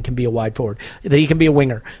Aubameyang can be a wide forward, that he can be a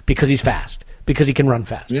winger because he's fast, because he can run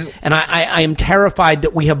fast. Yeah. And I am terrified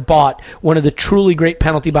that we have bought one of the truly great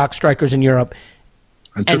penalty box strikers in Europe,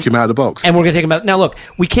 And took him out of the box. And we're going to take him out. Now, look,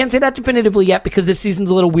 we can't say that definitively yet because this season's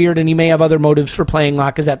a little weird and he may have other motives for playing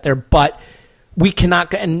Lacazette there, but we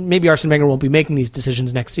cannot, and maybe Arsene Wenger won't be making these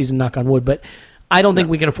decisions next season, knock on wood, but I don't think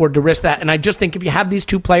we can afford to risk that. And I just think if you have these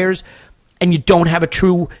two players and you don't have a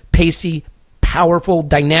true pacey, powerful,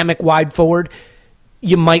 dynamic wide forward,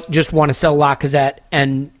 you might just want to sell Lacazette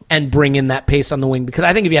and bring in that pace on the wing. Because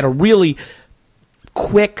I think if you had a really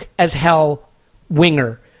quick as hell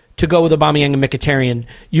winger to go with Aubameyang and Mkhitaryan,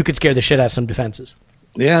 you could scare the shit out of some defenses.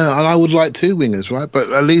 Yeah, and I would like two wingers, right?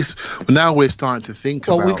 But at least now we're starting to think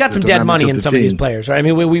about... Well, we've got some dead money in some of these players, right? I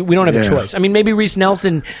mean, we don't have a choice. I mean, maybe Reece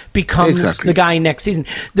Nelson becomes the guy next season.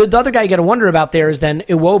 The other guy you got to wonder about there is then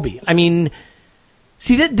Iwobi. I mean,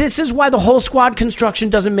 see, this is why the whole squad construction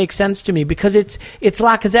doesn't make sense to me, because it's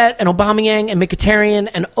Lacazette and Aubameyang and Mkhitaryan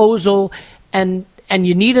and Ozil and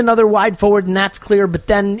you need another wide forward, and that's clear. But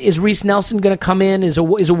then is Reece Nelson going to come in? Is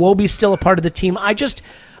Iwobi still a part of the team?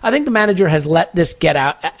 I think the manager has let this get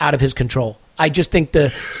out of his control. I just think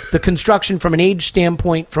the construction from an age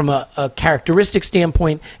standpoint, from a characteristic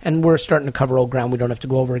standpoint, and we're starting to cover old ground we don't have to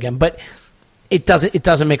go over again, but it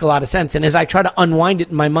doesn't make a lot of sense. And as I try to unwind it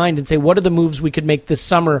in my mind and say, what are the moves we could make this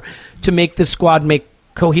summer to make this squad make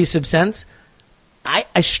cohesive sense,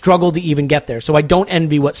 I struggle to even get there. So I don't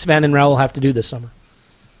envy what Sven and Raul have to do this summer.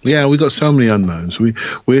 Yeah, we got so many unknowns.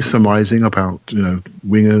 We're surmising about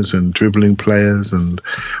wingers and dribbling players, and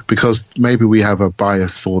because maybe we have a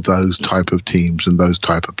bias for those type of teams and those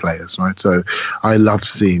type of players, right? So I love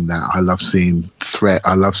seeing that. I love seeing threat.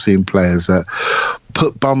 I love seeing players that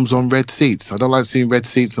put bums on red seats. I don't like seeing red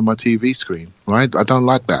seats on my TV screen, right? I don't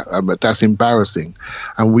like that. That's embarrassing.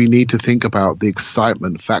 And we need to think about the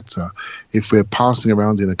excitement factor. If we're passing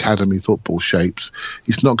around in academy football shapes,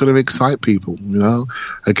 it's not going to excite people,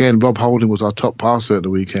 Again, Rob Holding was our top passer at the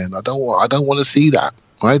weekend. I don't want to see that,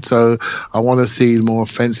 right? So I want to see more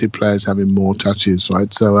offensive players having more touches,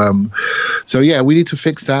 right? So yeah, we need to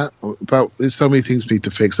fix that. But there's so many things we need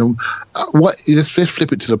to fix. And let's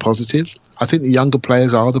flip it to the positives. I think the younger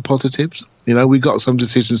players are the positives. We've got some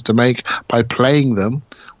decisions to make by playing them.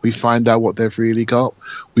 We find out what they've really got.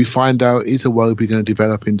 We find out, is Iwobi going to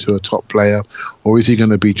develop into a top player, or is he going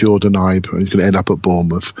to be Jordan Ibe and he's going to end up at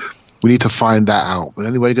Bournemouth? We need to find that out. And the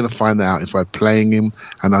only way you're going to find that out is by playing him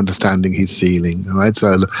and understanding his ceiling. All right?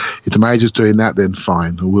 So if the manager's doing that, then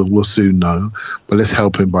fine. We'll soon know. But let's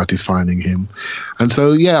help him by defining him. And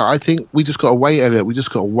so, yeah, I think we just got to wait at it. We just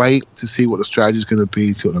got to wait to see what the strategy is going to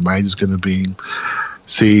be, see what the manager's going to be,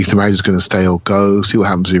 see if the manager's going to stay or go, see what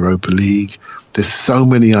happens in Europa League. There's so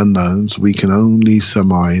many unknowns. We can only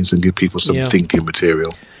surmise and give people some thinking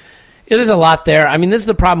material. Yeah, there's a lot there. I mean, this is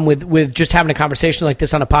the problem with just having a conversation like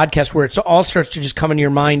this on a podcast where it all starts to just come into your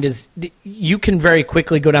mind is you can very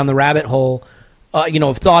quickly go down the rabbit hole,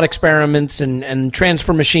 of thought experiments and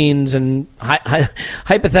transfer machines and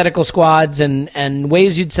hypothetical squads and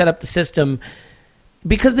ways you'd set up the system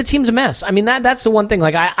because the team's a mess. I mean, that's the one thing.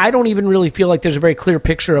 Like, I don't even really feel like there's a very clear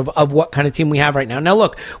picture of what kind of team we have right now. Now,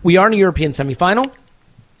 look, we are in a European semifinal.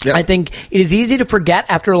 Yep. I think it is easy to forget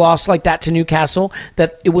after a loss like that to Newcastle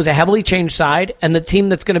that it was a heavily changed side, and the team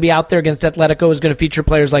that's going to be out there against Atletico is going to feature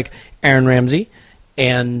players like Aaron Ramsey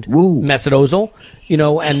and Mesut Ozil,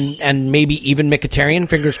 and maybe even Mkhitaryan,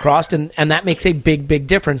 fingers crossed, and that makes a big, big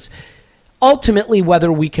difference. Ultimately,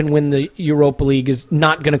 whether we can win the Europa League is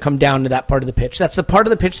not going to come down to that part of the pitch. That's the part of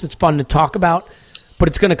the pitch that's fun to talk about, but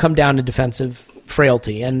it's going to come down to defensive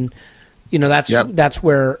frailty, and that's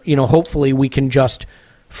where hopefully we can just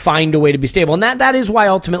find a way to be stable. And that is why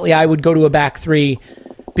ultimately I would go to a back three,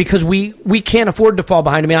 because we can't afford to fall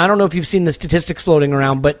behind. I mean, I don't know if you've seen the statistics floating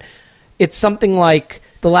around, but it's something like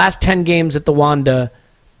the last 10 games at the Wanda,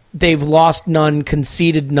 they've lost none,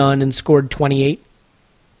 conceded none, and scored 28.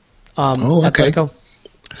 Okay. Atletico.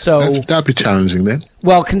 So that'd be challenging then.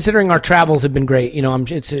 Well, considering our travels have been great,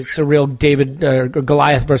 it's a real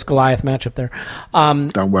Goliath versus Goliath matchup there.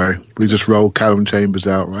 Don't worry, we just roll Callum Chambers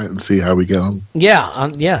out, right, and see how we get on.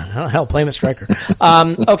 Yeah. Hell, play him at striker.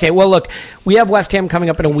 Okay, well, look, we have West Ham coming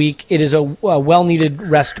up in a week. It is a well-needed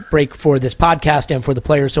rest break for this podcast and for the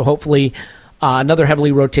players. So hopefully, another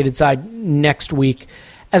heavily rotated side next week.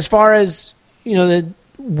 As far as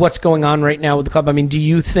what's going on right now with the club, I mean, do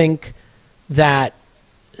you think that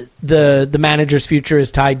the manager's future is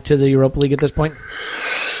tied to the Europa League at this point?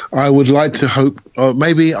 I would like to hope, or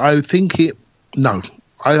maybe I think it. No,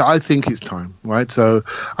 I think it's time, right? So,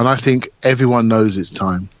 and I think everyone knows it's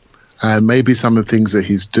time, and maybe some of the things that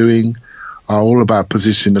he's doing are all about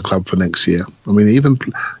positioning the club for next year. I mean, even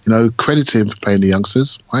credit to him for playing the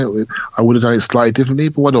youngsters. Right? I would have done it slightly differently,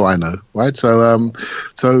 but what do I know, right?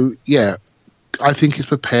 So yeah, I think he's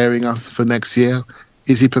preparing us for next year.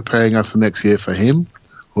 Is he preparing us for next year for him?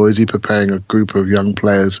 Or is he preparing a group of young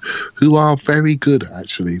players who are very good,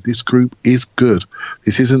 actually? This group is good.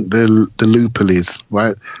 This isn't the Lupalies,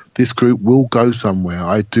 right? This group will go somewhere.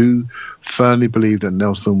 I do firmly believe that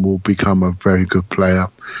Nelson will become a very good player.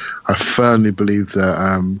 I firmly believe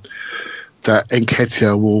that that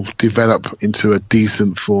Nketiah will develop into a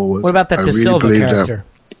decent forward. What about that De Silva character?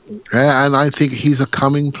 Yeah, and I think he's a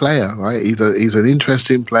coming player, right? He's an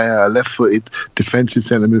interesting player, a left-footed defensive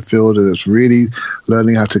centre midfielder that's really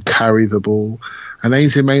learning how to carry the ball. And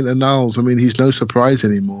Ainsley Maitland-Niles, I mean, he's no surprise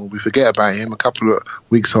anymore. We forget about him, a couple of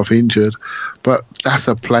weeks off injured. But that's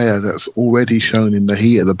a player that's already shown in the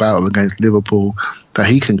heat of the battle against Liverpool that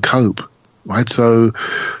he can cope, right? So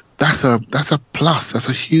that's a plus. That's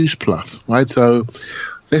a huge plus, right? So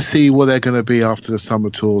let's see what they're going to be after the summer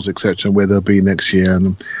tours, etc., and where they'll be next year.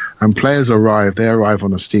 And players arrive; they arrive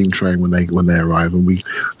on a steam train when they arrive. And we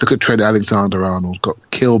look at Trent Alexander-Arnold, got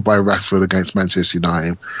killed by Rashford against Manchester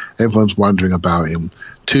United. Everyone's wondering about him.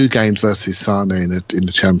 2 games versus Sane in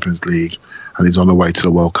the Champions League, and he's on the way to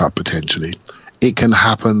the World Cup potentially. It can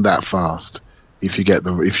happen that fast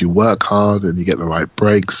if you work hard and you get the right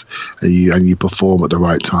breaks and you perform at the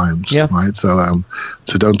right times. Yeah. Right. So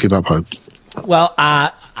don't give up hope. Well,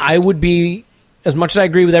 I would be, as much as I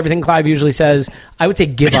agree with everything Clive usually says, I would say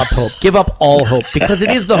give up hope. Give up all hope, because it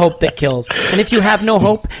is the hope that kills. And if you have no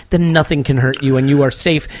hope, then nothing can hurt you, and you are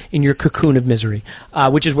safe in your cocoon of misery,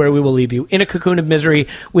 which is where we will leave you, in a cocoon of misery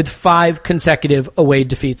with 5 consecutive away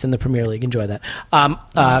defeats in the Premier League. Enjoy that.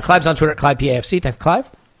 Clive's on Twitter at ClivePAFC. Thanks, Clive.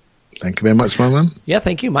 Thank you very much, my man. Yeah,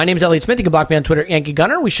 thank you. My name's Elliot Smith. You can block me on Twitter, Yankee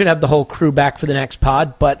Gunner. We should have the whole crew back for the next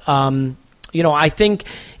pod, but I think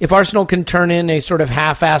if Arsenal can turn in a sort of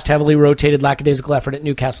half-assed, heavily rotated, lackadaisical effort at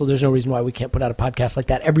Newcastle, there's no reason why we can't put out a podcast like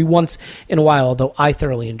that every once in a while, although I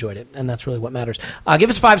thoroughly enjoyed it, and that's really what matters. Give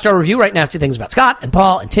us a 5-star review. Write nasty things about Scott and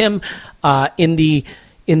Paul and Tim in the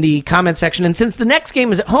comment section. And since the next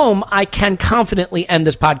game is at home, I can confidently end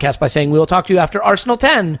this podcast by saying we will talk to you after Arsenal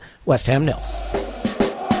 10, West Ham 0.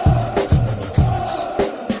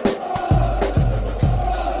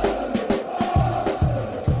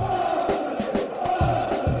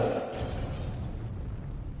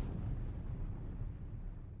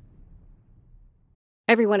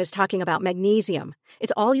 Everyone is talking about magnesium.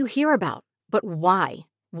 It's all you hear about. But why?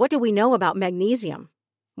 What do we know about magnesium?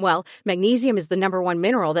 Well, magnesium is the number 1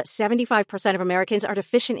 mineral that 75% of Americans are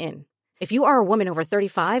deficient in. If you are a woman over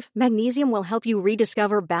 35, magnesium will help you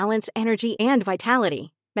rediscover balance, energy, and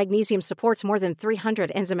vitality. Magnesium supports more than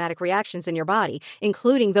 300 enzymatic reactions in your body,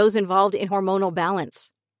 including those involved in hormonal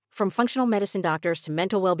balance. From functional medicine doctors to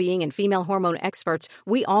mental well-being and female hormone experts,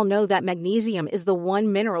 we all know that magnesium is the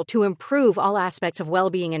one mineral to improve all aspects of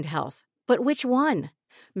well-being and health. But which one?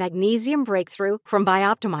 Magnesium Breakthrough from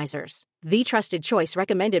Bioptimizers, the trusted choice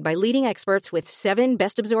recommended by leading experts with 7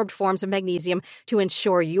 best-absorbed forms of magnesium to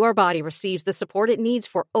ensure your body receives the support it needs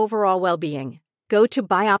for overall well-being. Go to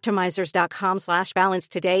bioptimizers.com/balance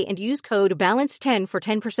today and use code BALANCE10 for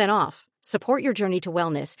 10% off. Support your journey to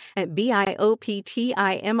wellness at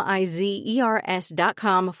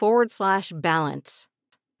bioptimizers.com/balance.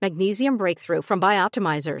 Magnesium Breakthrough from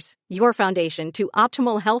Bioptimizers, your foundation to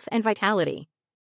optimal health and vitality.